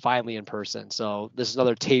there finally in person. So this is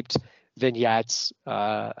another taped vignettes.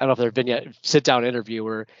 I don't know if they're vignette sit down interview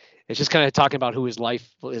where it's just kind of talking about who his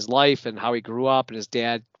life and how he grew up, and his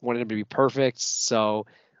dad wanted him to be perfect. So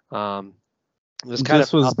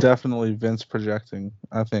this was definitely Vince projecting,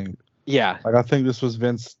 I think. Yeah. Like, I think this was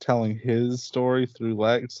Vince telling his story through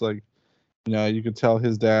Lex. Like, you could tell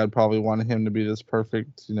his dad probably wanted him to be this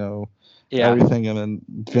perfect, everything. And then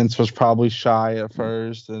Vince was probably shy at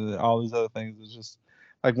first, and all these other things. It's just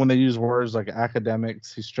like when they use words like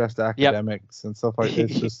academics, he stressed academics and stuff like that.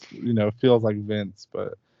 It's just, feels like Vince.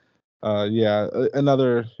 But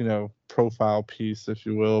another, profile piece, if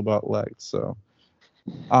you will, about Lex. So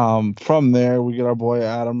from there we get our boy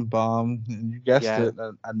Adam Bomb, and you guessed it,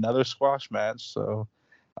 another squash match. So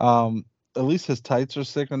at least his tights are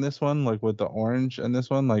sick on this one, like with the orange in this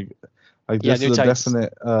one. Like this is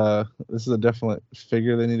a definite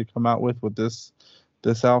figure they need to come out with this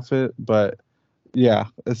outfit. But yeah,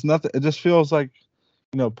 it's nothing. It just feels like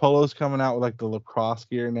Polo's coming out with like the lacrosse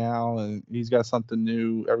gear now, and he's got something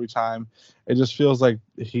new every time. It just feels like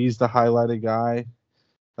he's the highlighted guy,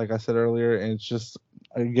 like I said earlier, and it's just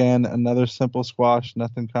again another simple squash,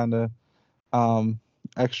 nothing kind of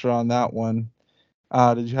extra on that one.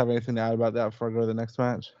 Did you have anything to add about that before I go to the next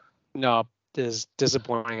match? No, this is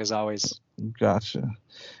disappointing as always. Gotcha.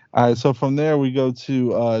 All right, so from there we go to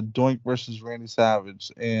Doink versus Randy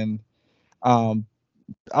Savage, and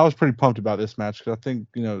I was pretty pumped about this match because I think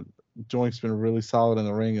Doink's been really solid in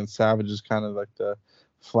the ring, and Savage is kind of like the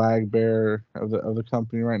flag bearer of the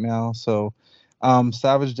company right now. So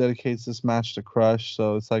Savage dedicates this match to Crush,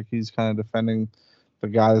 so it's like he's kind of defending the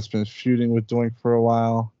guy that's been feuding with Doink for a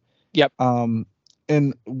while. Yep.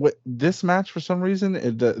 And this match, for some reason,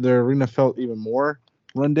 the arena felt even more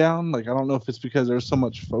run down. Like, I don't know if it's because there's so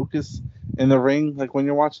much focus in the ring, like when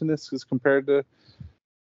you're watching this, as compared to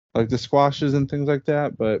like the squashes and things like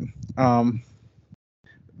that. But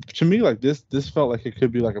to me, like this felt like it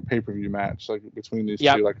could be like a pay-per-view match, like between these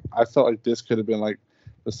two. Like, I felt like this could have been like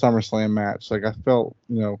the SummerSlam match. Like, I felt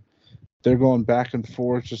they're going back and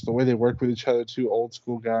forth, just the way they work with each other, two old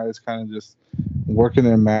school guys kind of just working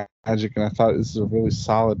their magic, and I thought this is a really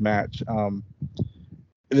solid match.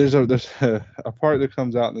 There's a part that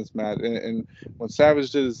comes out in this match, and when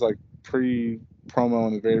Savage did his like pre-promo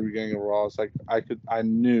in the very beginning of Raw, it's like I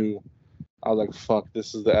was like, fuck,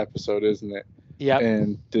 this is the episode, isn't it? Yeah.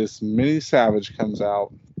 And this mini Savage comes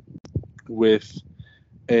out with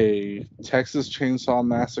a Texas Chainsaw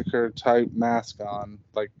Massacre type mask on,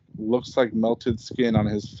 like looks like melted skin on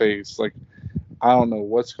his face. Like, I don't know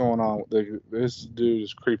what's going on. This dude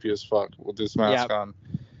is creepy as fuck with this mask on.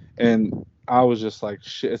 And I was just like,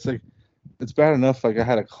 shit. It's like, it's bad enough. Like, I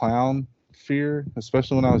had a clown fear,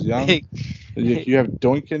 especially when I was young. You have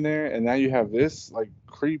Doink in there, and now you have this like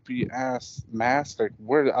creepy ass mask. Like,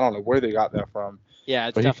 I don't know where they got that from. Yeah,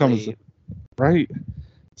 it's but definitely... he comes right.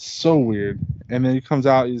 So weird. And then he comes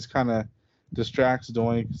out. He's kind of distracts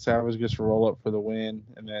Doink. Savage gets a roll up for the win,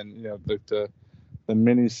 and then the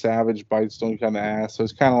mini Savage bites Doink on the ass. So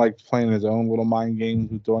it's kind of like playing his own little mind game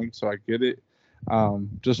with Doink. So I get it.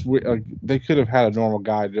 Just they could have had a normal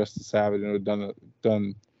guy dressed as Savage and it would have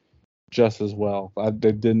done just as well.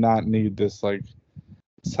 They did not need this like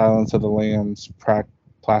Silence of the Lambs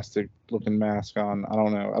plastic looking mask on. I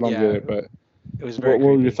don't know. I don't get it, but it was very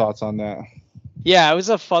what were your thoughts on that? Yeah, it was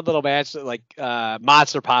a fun little match. Like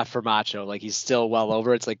monster pot for Macho. Like, he's still well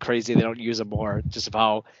over. It's like crazy they don't use him more. Just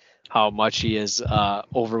of how much he is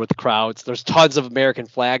over with the crowds. There's tons of American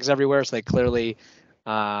flags everywhere, so they clearly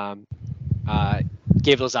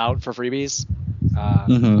gave those out for freebies.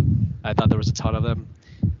 I thought there was a ton of them.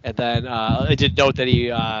 And then I did note that he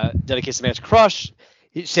dedicates the match to Crush.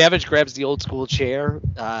 Savage grabs the old school chair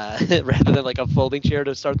rather than like a folding chair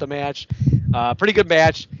to start the match. Pretty good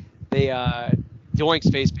match. They Doink's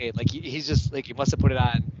face paint, like he's just like, he must have put it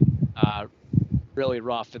on really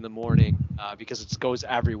rough in the morning because it goes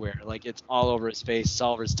everywhere. Like, it's all over his face, it's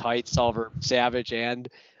all over his tights, it's all over Savage and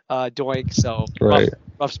Doink. So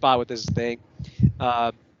rough spot with this thing.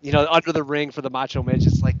 Under the ring for the Macho Midge,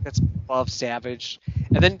 it's like, that's above Savage.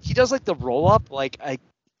 And then he does like the roll up, like I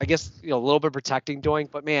guess a little bit protecting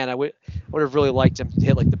Doink, but man, I would have really liked him to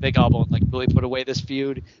hit like the big elbow and like really put away this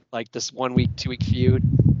feud, like this 1 week, 2 week feud.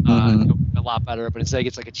 A lot better, but instead he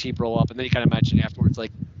gets like a cheap roll up, and then he kind of mentioned afterwards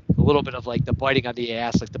like a little bit of like the biting on the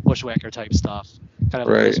ass, like the bushwhacker type stuff, kind of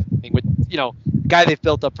like thing with guy they've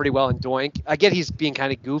built up pretty well in Doink. I get he's being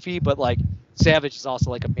kind of goofy, but like Savage is also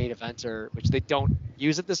like a main eventer, which they don't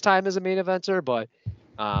use at this time as a main eventer, but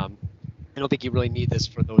I don't think you really need this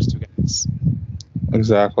for those two guys.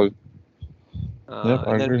 Exactly.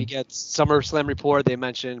 And then we get SummerSlam report. They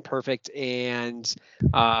mentioned Perfect and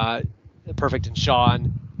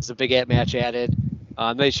Shawn. There's a big match added.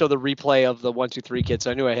 They show the replay of the 1-2-3 Kid. So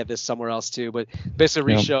I knew I had this somewhere else too, but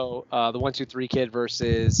basically re-show the 1-2-3 Kid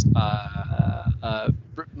versus $1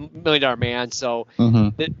 Million Man. So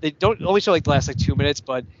they don't only show like the last like 2 minutes,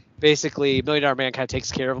 but basically $1 Million Man kind of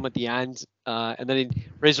takes care of him at the end. And then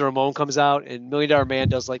Razor Ramon comes out, and $1 Million Man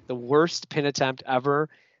does like the worst pin attempt ever.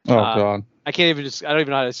 Oh God! I don't even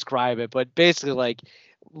know how to describe it, but basically like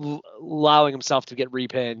allowing himself to get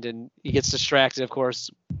repinned, and he gets distracted. Of course,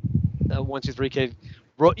 1-2-3 Kid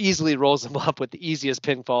easily rolls him up with the easiest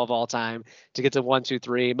pinfall of all time to get to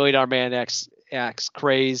 1-2-3. $1 Million Man acts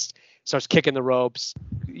crazed, starts kicking the ropes,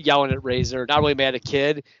 yelling at Razor. Not really mad at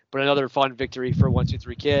Kid, but another fun victory for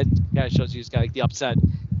 1-2-3 Kid. Kind of shows you he's got like the upset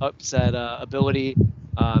ability.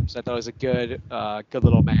 So I thought it was a good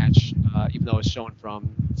little match, even though it's shown from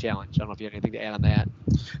Challenge. I don't know if you have anything to add on that.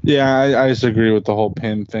 Yeah, I just agree with the whole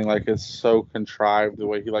pin thing. Like, it's so contrived the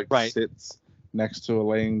way he sits next to a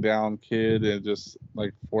laying down kid, and just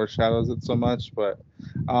like foreshadows it so much. But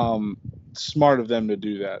smart of them to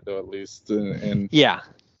do that, though, at least, and yeah,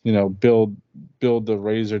 build the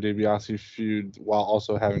Razor DiBiase feud while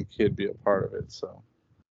also having Kid be a part of it. So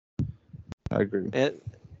I agree. All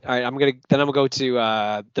right, I'm gonna go to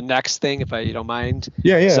the next thing, if you don't mind.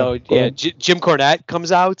 Yeah. So Jim Cornette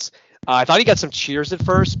comes out. I thought he got some cheers at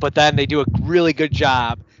first, but then they do a really good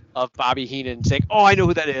job of Bobby Heenan saying, "Oh, I know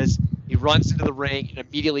who that is." He runs into the ring and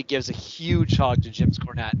immediately gives a huge hug to Jim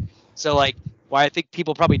Cornette. So why I think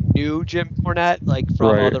people probably knew Jim Cornette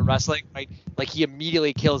from other wrestling, right? Like he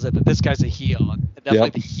immediately kills it that this guy's a heel, and definitely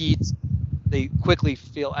the heat. They quickly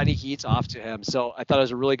feel any heat's off to him. So I thought it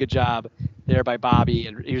was a really good job there by Bobby,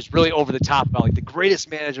 and he was really over the top about the greatest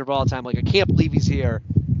manager of all time. I can't believe he's here.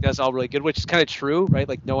 That's all really good, which is kind of true, right?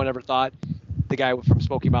 No one ever thought the guy from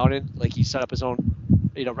Smoky Mountain, he set up his own,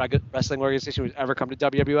 wrestling organization would ever come to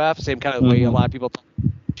WWF. Same kind of way a lot of people thought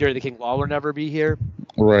Jerry the King Lawler never be here.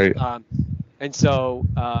 Right. And so,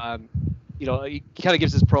 he kind of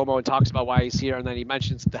gives his promo and talks about why he's here, and then he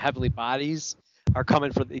mentions the Heavenly Bodies are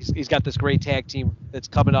coming for. He's got this great tag team that's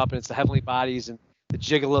coming up, and it's the Heavenly Bodies, and the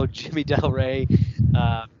Gigolo Jimmy Del Rey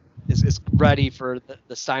is ready for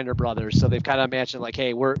the Steiner brothers. So they've kind of mentioned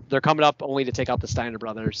hey, they're coming up only to take out the Steiner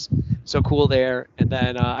brothers. So cool there. And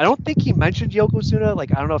then I don't think he mentioned Yokozuna. I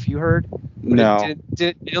don't know if you heard. No. I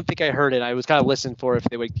don't think I heard it. I was kind of listening for if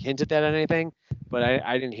they would hint at that or anything, but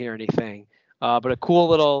I didn't hear anything. But a cool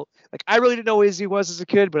little. I really didn't know who he was as a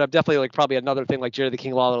kid, but I'm definitely probably another thing Jerry the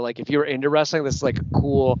King Lawler. If you were into wrestling, this is a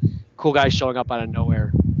cool guy showing up out of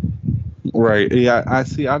nowhere. Right. Yeah. I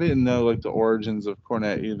see. I didn't know the origins of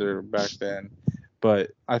Cornette either back then,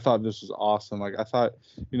 but I thought this was awesome. I thought,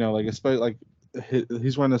 especially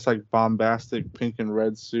he's wearing this bombastic pink and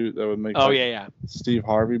red suit that would make Steve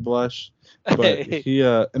Harvey blush. But he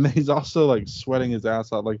and then he's also sweating his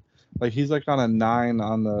ass off. He's on a 9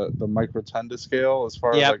 on the Mike Rotunda scale as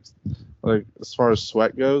far as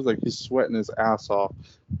sweat goes. He's sweating his ass off,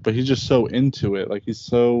 but he's just so into it. He's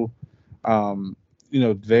so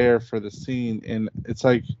there for the scene. And it's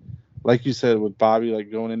like you said with Bobby,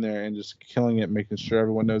 going in there and just killing it, making sure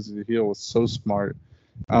everyone knows he's a heel was so smart.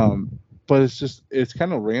 But it's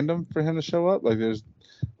kind of random for him to show up.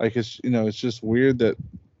 It's just weird that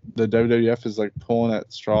the WWF is pulling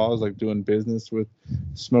at straws, doing business with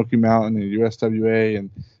Smoky Mountain and USWA, and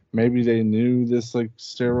maybe they knew this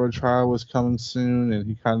steroid trial was coming soon, and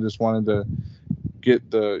he kind of just wanted to get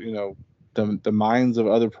the minds of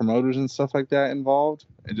other promoters and stuff like that involved,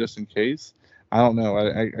 and just in case. I don't know.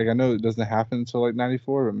 I know it doesn't happen until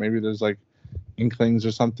 94, but maybe there's inklings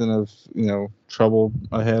or something of trouble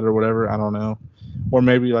ahead or whatever. I don't know. Or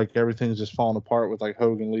maybe everything's just falling apart with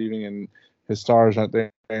Hogan leaving and his stars aren't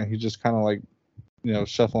there, and he's just kind of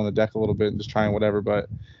shuffling the deck a little bit and just trying whatever. But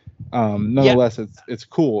nonetheless, it's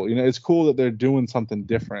cool. It's cool that they're doing something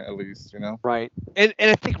different at least. Right. And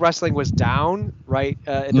I think wrestling was down right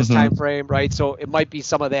at this time frame, right? So it might be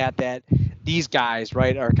some of that these guys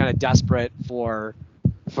right are kind of desperate for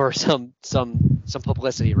some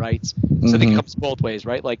publicity, right? So I think it comes both ways,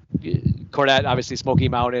 right? Cornette, obviously Smoky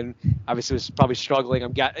Mountain, obviously was probably struggling.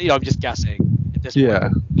 I'm just guessing at this point. Yeah.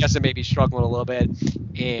 I'm guessing maybe struggling a little bit,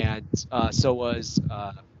 and so was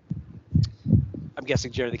I'm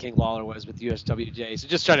guessing Jerry the King Lawler was with USWJ. So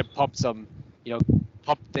just trying to pump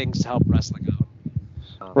things to help wrestling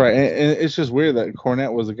out. Right, and it's just weird that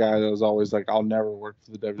Cornette was a guy that was always I'll never work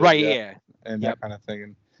for the WWF. Right, yeah. And that kind of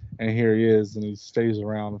thing. And here he is, and he stays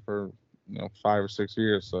around for 5 or 6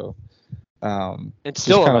 years. So it's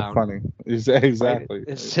still kind around. of funny. Exactly. Right?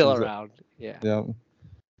 It's still around. Yeah. Yeah.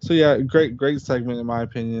 So yeah, great segment in my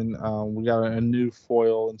opinion. We got a new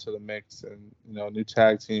foil into the mix, and a new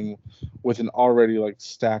tag team with an already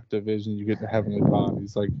stacked division. You get the Heavenly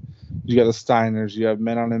Bodies, you got the Steiners, you have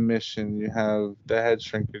Men on a Mission, you have the Head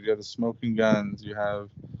Shrinkers, you have the Smoking Guns, you have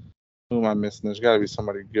who am I missing? There's got to be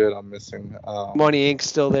somebody good I'm missing. Money Inc.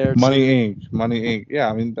 still there. Money Inc. Yeah,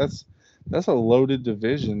 I mean that's a loaded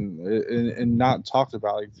division and not talked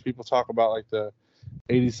about. People talk about the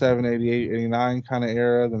 87, 88, 89 kind of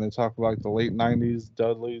era. Then they talk about the late 90s,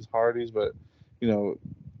 Dudleys, Hardys. But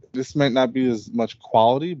this might not be as much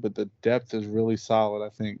quality, but the depth is really solid. I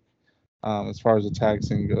think as far as the tag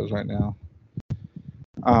scene goes right now.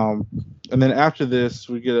 And then after this,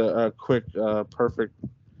 we get a quick, perfect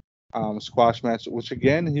squash match, which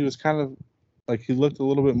again he was kind of he looked a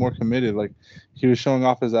little bit more committed. He was showing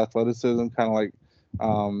off his athleticism, kind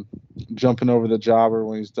of jumping over the jobber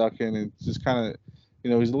when he's ducking, and just kind of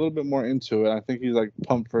he's a little bit more into it. I think he's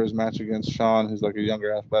pumped for his match against Sean, who's a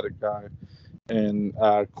younger athletic guy. And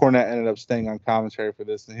Cornette ended up staying on commentary for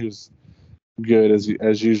this, and he was good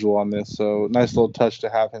as usual on this. So nice little touch to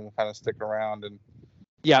have him kind of stick around and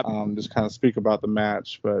just kind of speak about the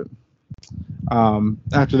match. But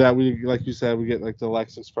after that, we, like you said, we get like the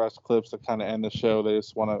Lex Express clips that kind of end the show. They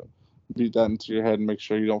just want to beat that into your head and make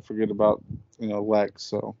sure you don't forget about Lex.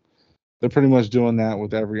 So they're pretty much doing that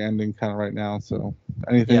with every ending kind of right now. So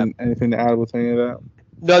anything to add with any of that?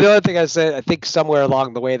 No, the other thing I said, I think somewhere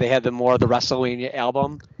along the way they had the WrestleMania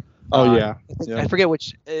album. Oh yeah. I forget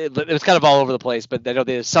which. It was kind of all over the place, but I know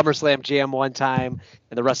the SummerSlam Jam one time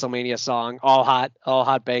and the WrestleMania song, all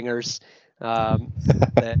hot bangers that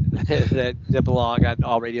belong on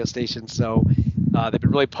all radio stations. So they've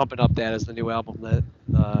been really pumping up that as the new album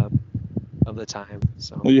of the time.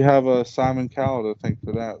 So well, you have Simon Cowell to thank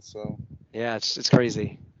for that. So yeah, it's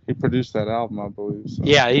crazy. He produced that album, I believe. So.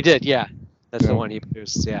 Yeah, he did. Yeah, that's the one he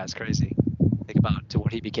produced. Yeah, it's crazy. Think about to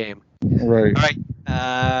what he became. Right. All right.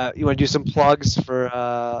 You want to do some plugs for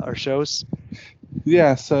our shows?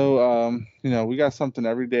 Yeah. So we got something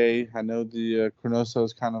every day. I know the Chronoso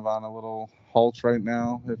is kind of on a little halt right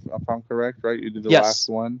now, if I'm correct. Right? You did the last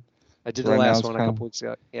one. I did the last one a couple weeks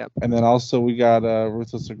ago. Yeah. And then also we got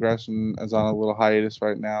Ruthless Aggression is on a little hiatus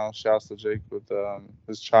right now. Shouts to Jake with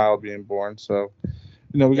his child being born. So,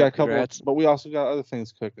 we got a couple, but we also got other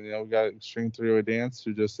things cooking. We got Extreme 3-Way Dance,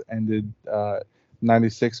 who just ended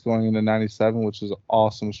 96 going into 97, which is an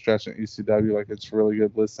awesome stretch in ECW. Like, it's really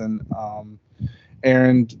good listen.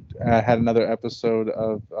 Aaron had another episode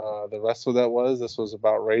of The Wrestler That Was. This was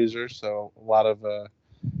about Razor, so a lot of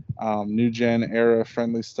new gen era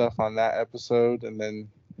friendly stuff on that episode. And then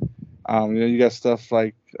you got stuff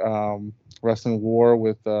like Wrestling War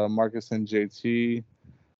with Marcus and JT.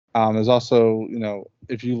 There's also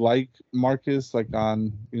if you like Marcus, like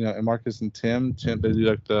on and Marcus and Tim, they do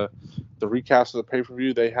like the recaps of the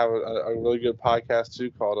pay-per-view. They have a really good podcast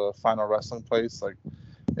too called Final Wrestling Place. Like,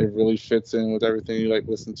 it really fits in with everything you like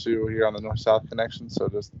listen to here on the North South Connection. So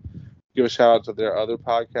just give a shout out to their other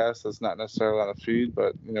podcasts that's not necessarily on the feed,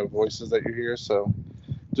 but voices that you hear. So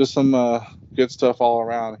just some good stuff all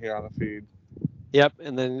around here on the feed. Yep,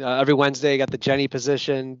 and then every Wednesday, I got the Jenny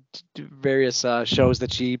Position, various shows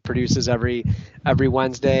that she produces every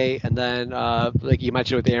Wednesday, and then like you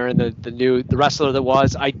mentioned with Aaron, the Wrestler That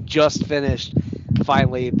Was. I just finished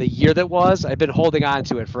finally The Year That Was. I've been holding on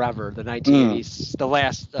to it forever. The 1980s, the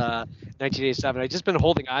last 1987. I've just been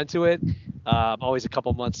holding on to it. Always a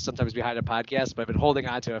couple months, sometimes behind a podcast, but I've been holding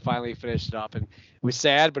on to it. I finally finished it up, and it was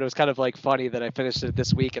sad, but it was kind of like funny that I finished it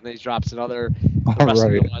this week, and then he drops another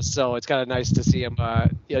Wrestler That Was. So it's kind of nice to see him,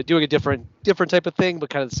 doing a different type of thing,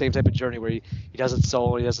 but kind of the same type of journey where he does it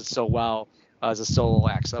solo, and he does it so well as a solo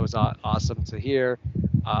act. So that was awesome to hear.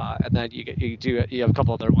 And then you have a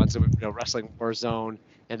couple other ones, Wrestling Warzone,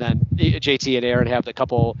 and then JT and Aaron have the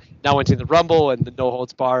couple now into the Rumble and the No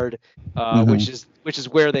Holds Barred, which is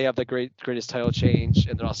where they have the greatest title change,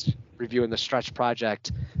 and they're also reviewing the Stretch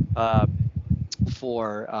Project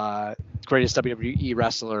for greatest WWE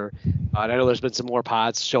wrestler. And I know there's been some more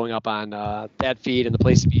pods showing up on that feed and the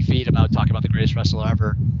Place to Be feed about talking about the greatest wrestler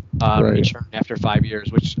ever return after 5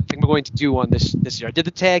 years, which I think we're going to do one this year. I did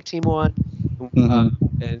the tag team one,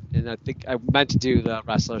 and I think I meant to do the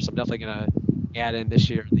wrestler, so I'm definitely gonna add in this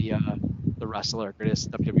year the wrestler, greatest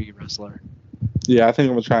WWE wrestler. Yeah, I think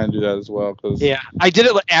I'm gonna try and do that as well. I did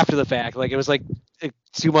it after the fact. Like, it was like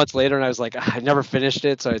 2 months later, and I was like, I never finished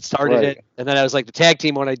it, so I started it, and then I was like, the tag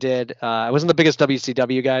team one I did. I wasn't the biggest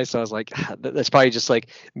WCW guy, so I was like, that's probably just like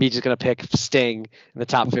me just gonna pick Sting in the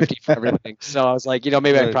top 50 for everything. So I was like,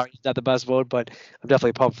 maybe I probably not the best vote, but I'm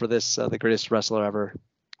definitely pumped for this, the greatest wrestler ever.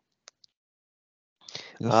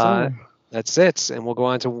 Yes, that's it, and we'll go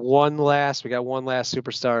on to one last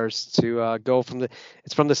Superstars to go from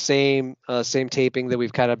it's from the same taping that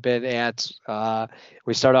we've kind of been at.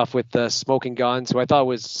 We start off with the Smoking Guns, who I thought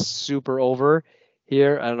was super over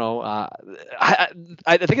here. I don't know. I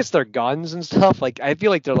think it's their guns and stuff. Like, I feel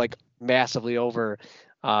like they're like massively over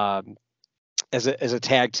as a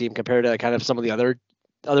tag team compared to kind of some of the other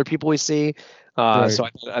people we see. So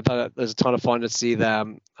I thought it was a ton of fun to see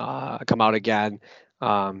them come out again.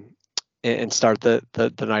 And start the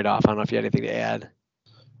night off. I don't know if you had anything to add.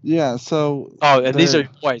 Yeah. So. Oh, and these are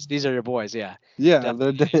your boys. These are your boys. Yeah. Yeah.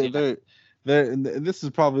 They're this is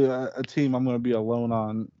probably a team I'm going to be alone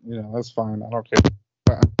on. That's fine. I don't care.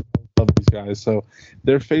 I love these guys. So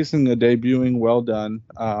they're facing a debuting Well Done,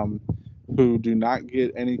 who do not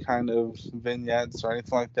get any kind of vignettes or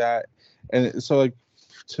anything like that. And so, like,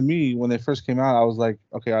 to me, when they first came out, I was like,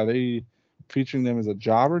 okay, are they featuring them as a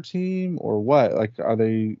jobber team or what? Like, are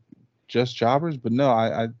they just jobbers? But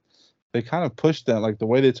no, they kind of pushed them. Like, the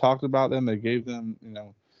way they talked about them, they gave them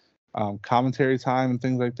commentary time and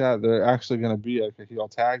things like that, they're actually going to be like a heel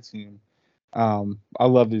tag team. I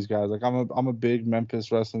love these guys. Like I'm a big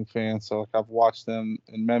Memphis wrestling fan, so like I've watched them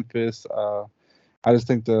in Memphis. I just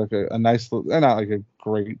think they're like a nice, they're not like a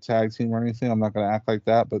great tag team or anything. I'm not going to act like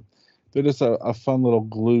that, but they're just a fun little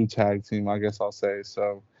glue tag team, I guess I'll say.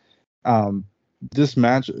 So this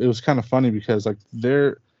match, it was kind of funny because like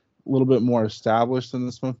they're a little bit more established than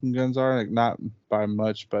the Smoking Guns are, like not by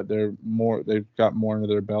much, but they've got more under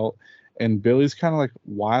their belt. And Billy's kind of like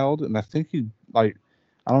wild, and I think I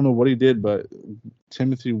don't know what he did, but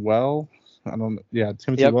Timothy Well's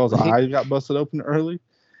eye got busted open early.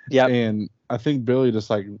 Yeah. And I think Billy just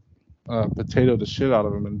like potatoed the shit out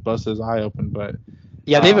of him and busted his eye open. But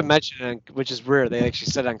yeah, they even mentioned it, which is weird. They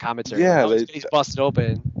actually said it on commentary. Yeah, he's busted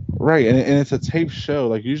open. Right, and it's a taped show.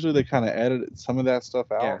 Like usually they kind of edit some of that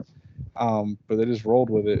stuff out. Yeah. But they just rolled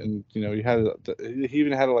with it, and he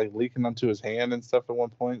even had it like leaking onto his hand and stuff at one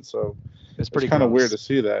point. So it's pretty kind of weird to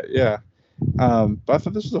see that. Yeah. But I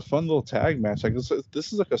thought this was a fun little tag match. Like this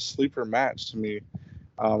is like a sleeper match to me.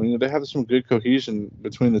 They have some good cohesion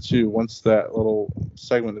between the two once that little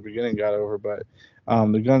segment at the beginning got over. But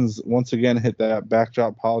the Guns once again hit that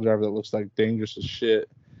backdrop pile driver that looks like dangerous as shit.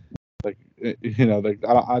 Like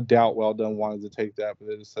I doubt Well Done wanted to take that, but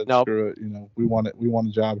they just said screw it. We want it. We want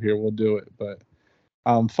a job here. We'll do it. But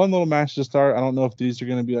fun little match to start. I don't know if these are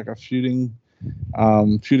going to be like a feuding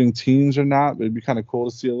teams or not, but it'd be kind of cool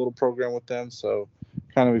to see a little program with them. So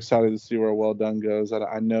kind of excited to see where Well Done goes.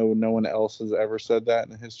 I know no one else has ever said that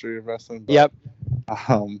in the history of wrestling. But, yep.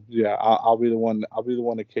 I'll be the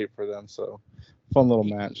one to cape for them. So fun little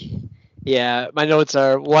match. Yeah, my notes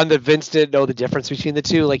are one that Vince didn't know the difference between the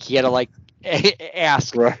two. Like he had to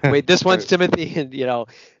ask, right. Wait, this one's Timothy, and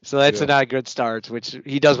so that's not a good start, which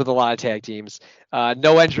he does with a lot of tag teams.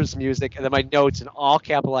 No entrance music, and then my notes in all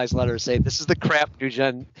capitalized letters say, "This is the crap new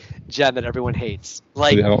gen that everyone hates."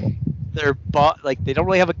 Like they don't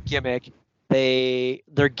really have a gimmick.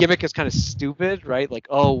 Their gimmick is kind of stupid, right? Like,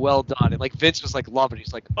 oh, well done, and like Vince was like loving it.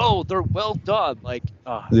 He's like, oh, they're well done. Like,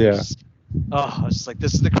 it's just like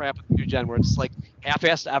this is the crap of the new gen where it's like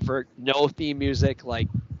half-assed effort, no theme music, like.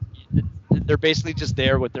 They're basically just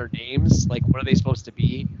there with their names. Like, what are they supposed to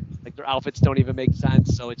be? Like, their outfits don't even make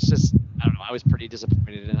sense. So it's just, I don't know. I was pretty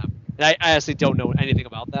disappointed in them. And I honestly don't know anything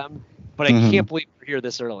about them, but I can't believe we're here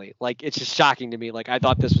this early. Like, it's just shocking to me. Like, I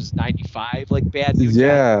thought this was 95, like, bad news.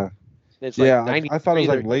 Yeah. It's like I thought it was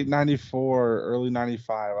like late 94, early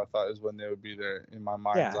 95, I thought is when they would be there in my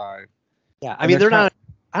mind's eye. Yeah. I mean, they're not,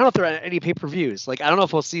 I don't know if they're on any pay-per-views. Like, I don't know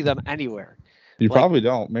if we'll see them anywhere. You probably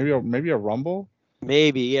don't. Maybe a Rumble?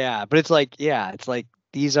 Maybe, yeah. But it's like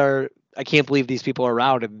these are, I can't believe these people are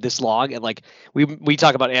around this long. And like we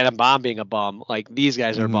talk about Adam Bomb being a bum. Like these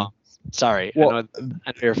guys are bums. Sorry. Well,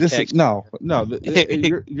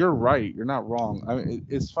 you're right. You're not wrong. I mean,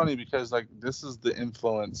 it's funny because like this is the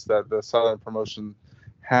influence that the Southern promotion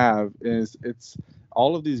have. It's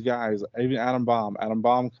all of these guys, even Adam Bomb. Adam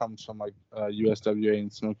Bomb comes from like USWA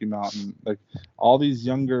and Smoky Mountain. Like all these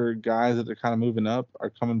younger guys that are kind of moving up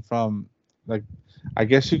are coming from like. I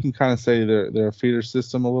guess you can kind of say they're a feeder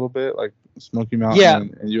system a little bit, like Smoky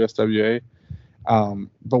Mountain and USWA.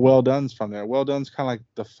 But Well Done's from there. Well Done's kind of like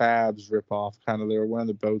the Fabs ripoff. Kind of, they were wearing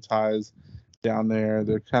the bow ties down there.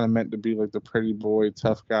 They're kind of meant to be like the pretty boy,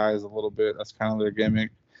 tough guys a little bit. That's kind of their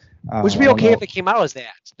gimmick. Which would be okay if they came out as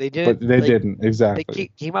that. They didn't. But they didn't, exactly.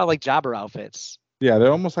 They came out like jobber outfits. Yeah,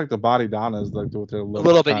 they're almost like the Body Donnas, like with their a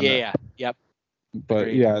little bit, yeah. Yep. But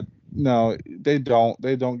agreed. No, they don't.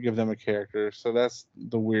 They don't give them a character, so that's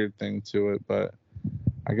the weird thing to it. But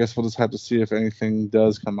I guess we'll just have to see if anything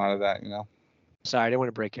does come out of that. Sorry, I didn't want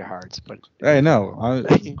to break your hearts, but hey, no, I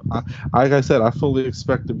like I said, I fully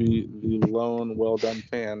expect to be the lone Well Done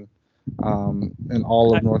fan, in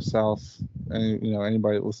all of North South.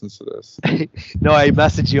 Anybody that listens to this. No, I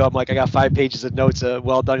messaged you. I'm like, I got 5 pages of notes.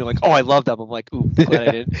 Well Done. You're like, oh, I love them. I'm like, oops, glad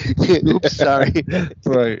I didn't. Oops, sorry.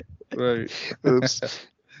 Right. Oops.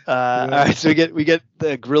 All right, so we get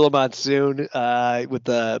the Gorilla Monsoon with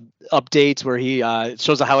the updates where he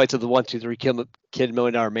shows the highlights of the 1, 2, 3 Kid $1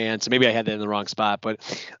 Million Man. So maybe I had that in the wrong spot, but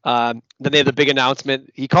then they have the big announcement.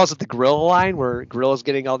 He calls it the Gorilla line, where Gorilla's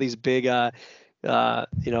getting all these big, inside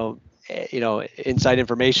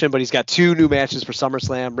information. But he's got 2 new matches for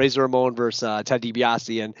SummerSlam: Razor Ramon versus Ted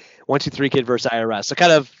DiBiase, and 1, 2, 3 Kid versus IRS. So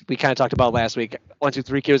we kind of talked about last week. 1, 2,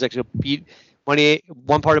 3 Kid was actually beat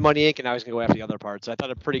one part of Money Inc. and now he's gonna go after the other part. So I thought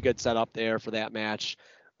a pretty good setup there for that match.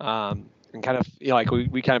 And kind of, like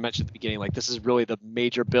we kind of mentioned at the beginning, like this is really the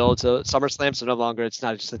major build to SummerSlam. So no longer, it's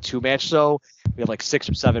not just a 2-match show. We have like 6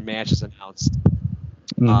 or 7 matches announced.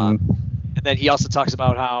 And then he also talks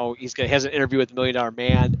about how has an interview with the $1 Million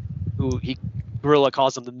Man. who Gorilla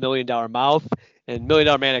calls him the $1 Million Mouth, and $1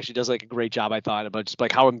 Million Man actually does like a great job, I thought, about just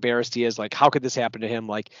like how embarrassed he is. Like, how could this happen to him?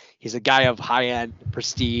 Like, he's a guy of high end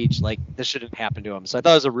prestige. Like, this shouldn't happen to him. So I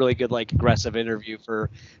thought it was a really good, like, aggressive interview for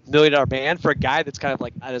 $1 Million Man, for a guy that's kind of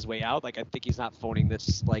like on his way out. Like, I think he's not phoning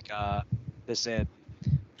this this in.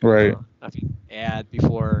 Right. If you add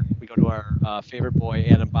before we go to our favorite boy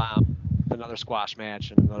Adam Bomb, another squash match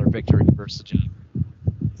and another victory versus John.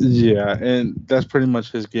 Yeah, and that's pretty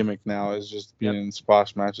much his gimmick now, is just being in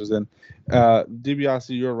squash matches. And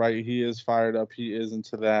DiBiase, you're right. He is fired up. He is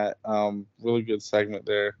into that. Really good segment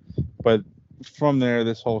there. But from there,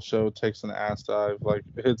 this whole show takes an ass dive. Like,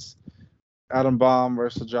 it's Adam Bomb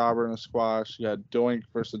versus a jobber in a squash. You got Doink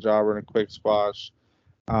versus a jobber in a quick squash.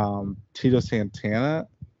 Tito Santana,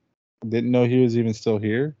 didn't know he was even still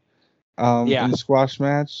here. In the squash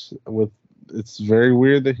match. It's very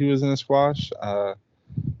weird that he was in a squash.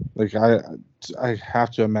 Like, I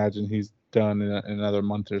have to imagine he's done in another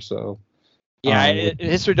month or so. Yeah, in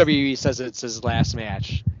history, WWE says it's his last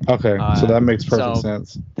match. Okay, so that makes perfect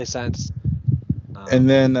sense. And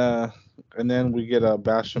then we get a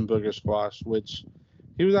Bastion Booger squash, which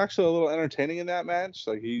he was actually a little entertaining in that match.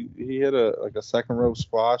 Like, he hit a second rope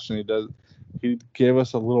squash, and he gave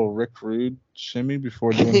us a little Rick Rude shimmy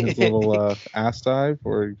before doing his little ass dive,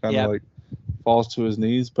 where he kind of like falls to his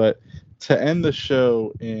knees. But to end the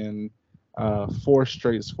show in 4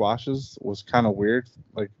 straight squashes was kind of weird,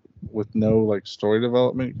 like, with no like story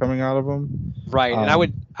development coming out of them. Right, and I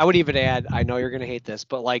would even add, I know you're gonna hate this,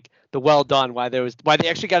 but like the well done, why they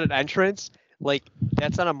actually got an entrance, like,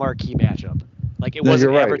 that's not a marquee matchup. Like, it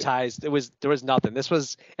wasn't advertised. There was nothing. This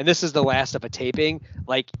is the last of a taping.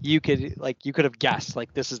 Like, you could have guessed,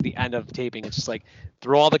 like, this is the end of taping. It's just like,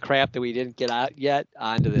 throw all the crap that we didn't get out yet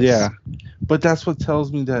onto this. Yeah, but that's what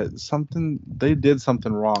tells me that they did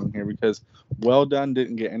something wrong here, because Well Done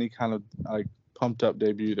didn't get any kind of like pumped up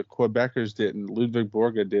debut. The Quebecers didn't. Ludwig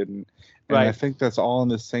Borga didn't. And I think that's all in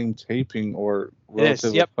the same taping or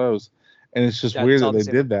relatively close. And it's just weird that they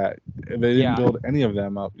did that. They didn't build any of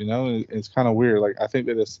them up, you know? It's kind of weird. Like, I think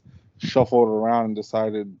they just shuffled around and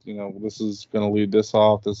decided, you know, this is going to lead this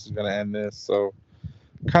off. This is going to end this. So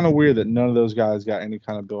kind of weird that none of those guys got any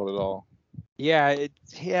kind of build at all. Yeah,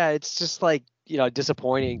 it's just like, you know,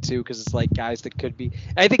 disappointing too, because it's like guys that could be.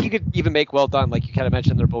 I think you could even make Well Done, like you kind of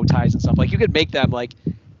mentioned their bow ties and stuff. Like, you could make them like,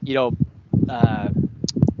 you know,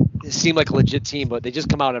 seem like a legit team, but they just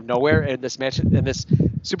come out of nowhere in this match. In this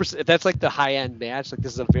if that's like the high end match, like,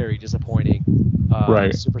 this is a very disappointing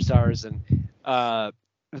superstars. And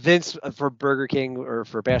Vince for Burger King, or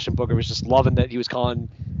for Bastion Booger, was just loving that he was calling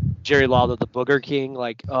Jerry Lawler the Booger King.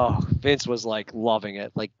 Like, oh, Vince was like loving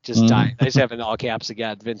it, like just dying. I just have in all caps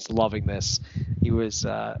again, Vince loving this. He was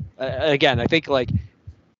again, I think like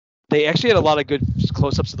they actually had a lot of good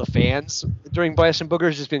close-ups of the fans during Bastion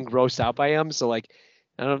Booger's just being grossed out by him. So like,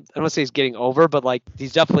 I don't want to say he's getting over, but like,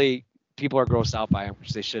 he's definitely, people are grossed out by him,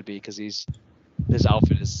 which they should be, because his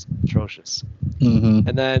outfit is atrocious. And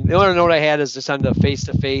then the other note I had is just on the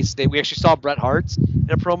face-to-face. We actually saw Bret Hart in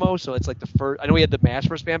a promo, so it's like the first. I know we had the match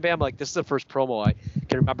versus Bam Bam. Like, this is the first promo I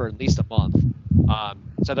can remember in at least a month.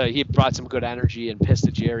 So that he brought some good energy and pissed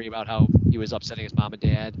at Jerry about how he was upsetting his mom and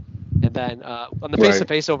dad. And then on the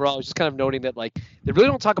face-to-face overall, I was just kind of noting that, like, they really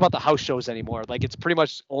don't talk about the house shows anymore. Like, it's pretty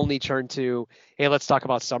much only turned to, hey, let's talk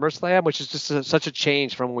about SummerSlam, which is just such a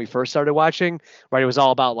change from when we first started watching, right? It was all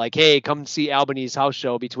about, like, hey, come see Albany's house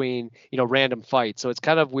show between, you know, random fights. So it's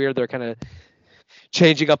kind of weird. They're kind of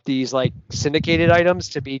changing up these, like, syndicated items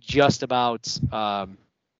to be just about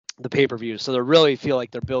the pay-per-view. So they really feel like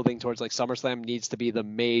they're building towards, like, SummerSlam needs to be the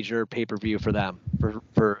major pay-per-view for them,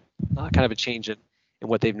 for kind of a change in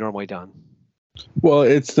what they've normally done. Well,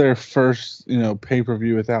 it's their first, you know,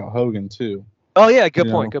 pay-per-view without Hogan too. Oh yeah, good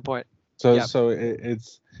point. So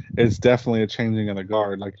it's definitely a changing of the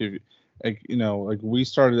guard. Like, if you know, like, we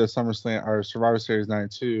started the SummerSlam or Survivor Series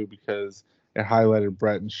 92 because it highlighted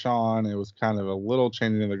Brett and Shawn. It was kind of a little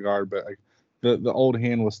changing of the guard, but like the old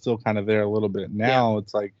hand was still kind of there a little bit. Now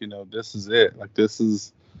it's like, you know, this is it. Like, this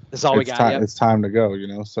is all we got. It's time to go. You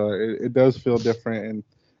know, so it does feel different. And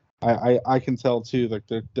I can tell too, like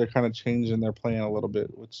they're kind of changing their plan a little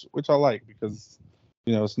bit, which I like, because,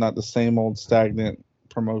 you know, it's not the same old stagnant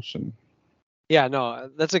promotion. Yeah,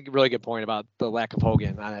 no, that's a really good point about the lack of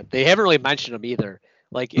Hogan on it. They haven't really mentioned him either.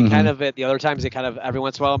 Like, it kind of, at the other times, they kind of every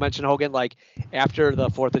once in a while mention Hogan. Like, after the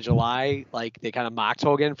 4th of July, like, they kind of mocked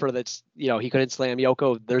Hogan for that, you know, he couldn't slam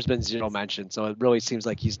Yoko. There's been zero mention, so it really seems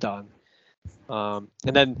like he's done. And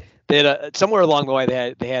then they had somewhere along the way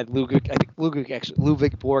they had Ludwig. I think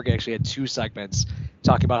Ludwig Borg actually had 2 segments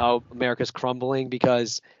talking about how America's crumbling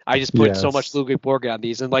because I just put so much Ludwig Borg on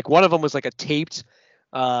these, and like one of them was like a taped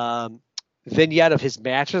vignette of his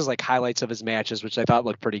matches, like highlights of his matches, which I thought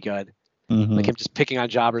looked pretty good. Like him just picking on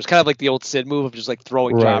jobbers, kind of like the old Sid move of just like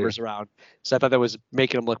throwing jobbers around. So I thought that was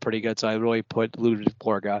making him look pretty good. So I really put Ludwig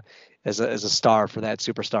Borg as a star for that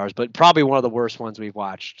Superstars, but probably one of the worst ones we've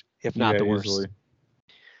watched, if not the worst.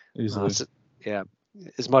 Easily. Yeah.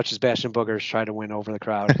 As much as Bastion Booger's trying to win over the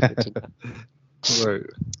crowd. Right. All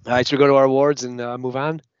right, so we go to our awards and move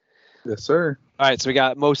on. Yes, sir. All right, so we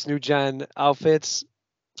got most new gen outfits.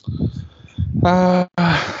 I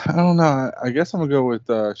don't know. I guess I'm gonna go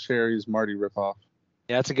with Sherri's Marty ripoff.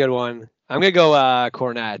 Yeah, that's a good one. I'm gonna go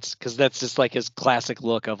Cornette's because that's just like his classic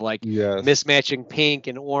look of like mismatching pink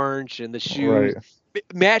and orange and the shoes,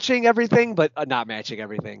 matching everything but not matching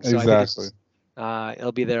everything. So exactly. I think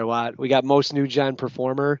it'll be there a lot. We got most new gen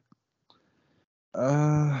performer.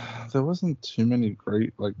 There wasn't too many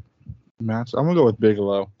great like matches. I'm gonna go with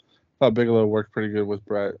Bigelow. I thought Bigelow worked pretty good with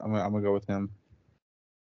Brett. I'm gonna go with him.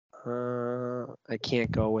 I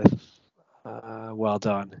can't go with Well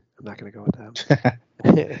Done. I'm not gonna go with them.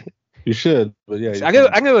 You should, but yeah. I'm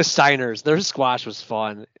gonna go with Steiner's. Their squash was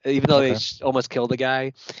fun, even though they almost killed the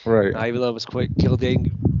guy. Right. Even though it was killed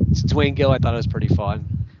Dwayne Gill, I thought it was pretty fun.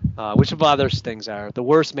 Which of other things are the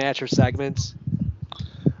worst match or segments?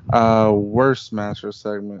 Worst match or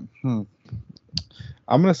segment. I'm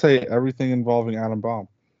gonna say everything involving Adam Bomb.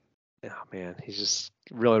 Oh man, he's just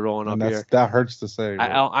really rolling up here. That hurts to say.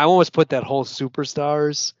 I almost put that whole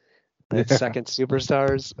Superstars, second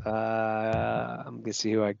Superstars. I'm gonna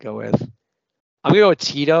see who I go with. I'm gonna go with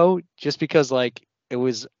Tito just because like it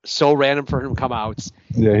was so random for him to come out.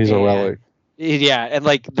 Yeah, he's a relic. Yeah, and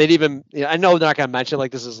like they didn't even. I know they're not gonna mention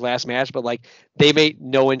like this is his last match, but like they made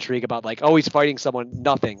no intrigue about like he's fighting someone.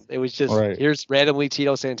 Nothing. It was just here's randomly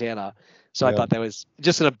Tito Santana. So I thought that was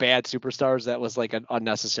just in a bad Superstars. That was like an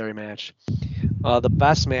unnecessary match. The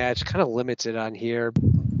best match kind of limited on here.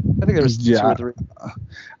 I think there was 2 or 3.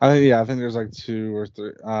 I think there's like 2 or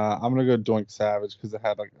 3. I'm gonna go Doink Savage because it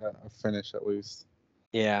had like a finish at least.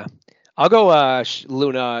 Yeah, I'll go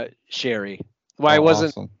Luna Sherri. Why it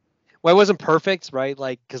wasn't perfect, right?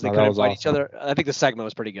 Like because they couldn't fight each other. I think the segment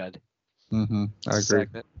was pretty good. I agree.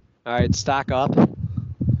 Segment. All right, stock up.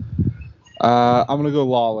 I'm gonna go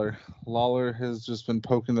Lawler. Lawler has just been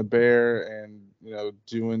poking the bear and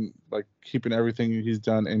doing like keeping everything he's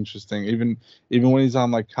done interesting. Even when he's on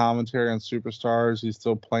like commentary on Superstars, he's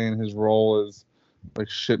still playing his role as like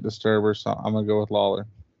shit disturber. So I'm gonna go with Lawler.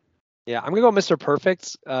 Yeah, I'm gonna go Mr.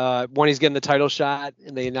 Perfect. When he's getting the title shot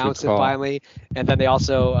and they announced it finally, and then they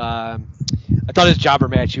also I thought his jobber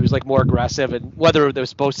match he was like more aggressive, and whether it was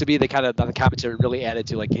supposed to be, they kind of on the commentary really added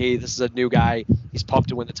to like, hey, this is a new guy, he's pumped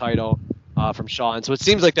to win the title. From Sean, so it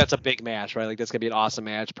seems like that's a big match, right? Like that's gonna be an awesome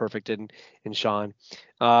match, perfect in Sean.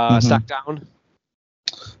 Stock down.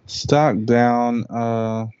 Stock down.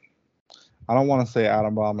 I don't want to say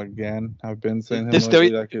Adam Bomb again. I've been saying him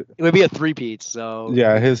lately, it would be a 3-peat. So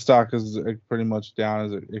yeah, his stock is pretty much down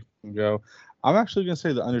as it can go. I'm actually gonna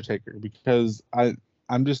say the Undertaker because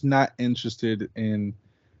I'm just not interested in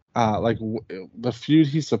the feud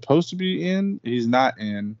he's supposed to be in. He's not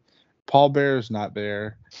in. Paul Bear's not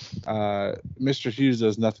there. Mr. Hughes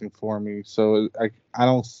does nothing for me, so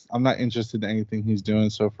I'm not interested in anything he's doing.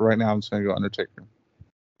 So for right now, I'm just gonna go Undertaker.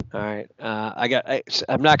 All right,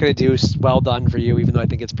 I'm not gonna do Well Done for you, even though I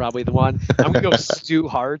think it's probably the one. I'm gonna go Stu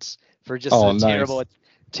Hart for just a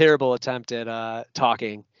terrible attempt at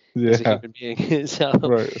talking as a human being.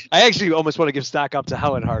 So I actually almost want to give stock up to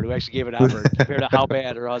Helen Hart, who actually gave it effort compared to how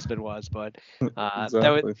bad her husband was. But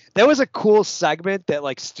that was a cool segment that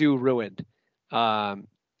like Stu ruined.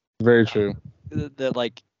 Very true. That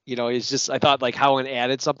like it's just I thought like Helen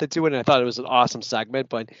added something to it, and I thought it was an awesome segment,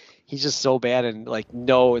 but he's just so bad and like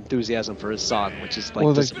no enthusiasm for his son, which is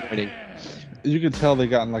like disappointing. You could tell they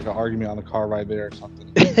got in like an argument on the car ride there or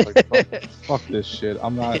something. Like, fuck this shit.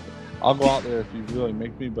 I'll go out there if you really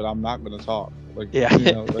make me, but I'm not going to talk. Like, if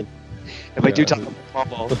I do talk, I'm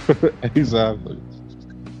fumble. Exactly.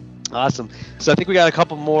 Awesome. So I think we got a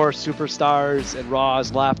couple more Superstars and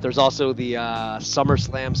Raws left. There's also the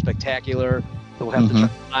SummerSlam Spectacular. We'll have to try to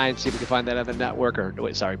find, see if we can find that on the network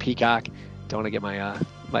Peacock. Don't want to get my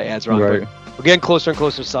my ads wrong. Right. But we're getting closer and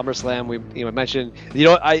closer to SummerSlam. We mentioned,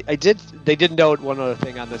 they did note one other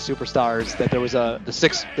thing on the Superstars that there was the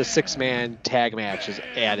 6-man tag match is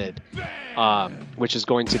added, which is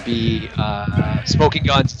going to be Smoking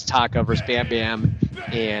Guns, Taka versus Bam Bam,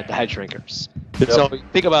 and the Head Shrinkers. Yep. So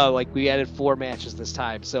think about like we added 4 matches this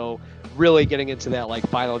time. So really getting into that like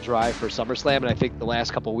final drive for SummerSlam, and I think the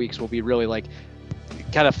last couple of weeks will be really like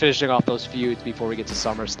kind of finishing off those feuds before we get to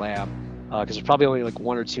SummerSlam, because there's probably only like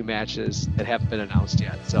 1 or 2 matches that haven't been announced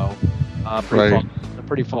yet. So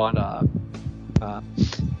pretty fun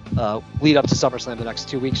lead up to SummerSlam the next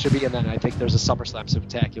 2 weeks should be, and then I think there's a SummerSlam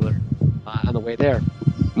Spectacular on the way there.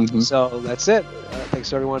 Mm-hmm. So that's it.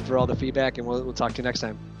 Thanks everyone for all the feedback, and we'll talk to you next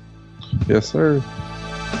time. Yes, sir.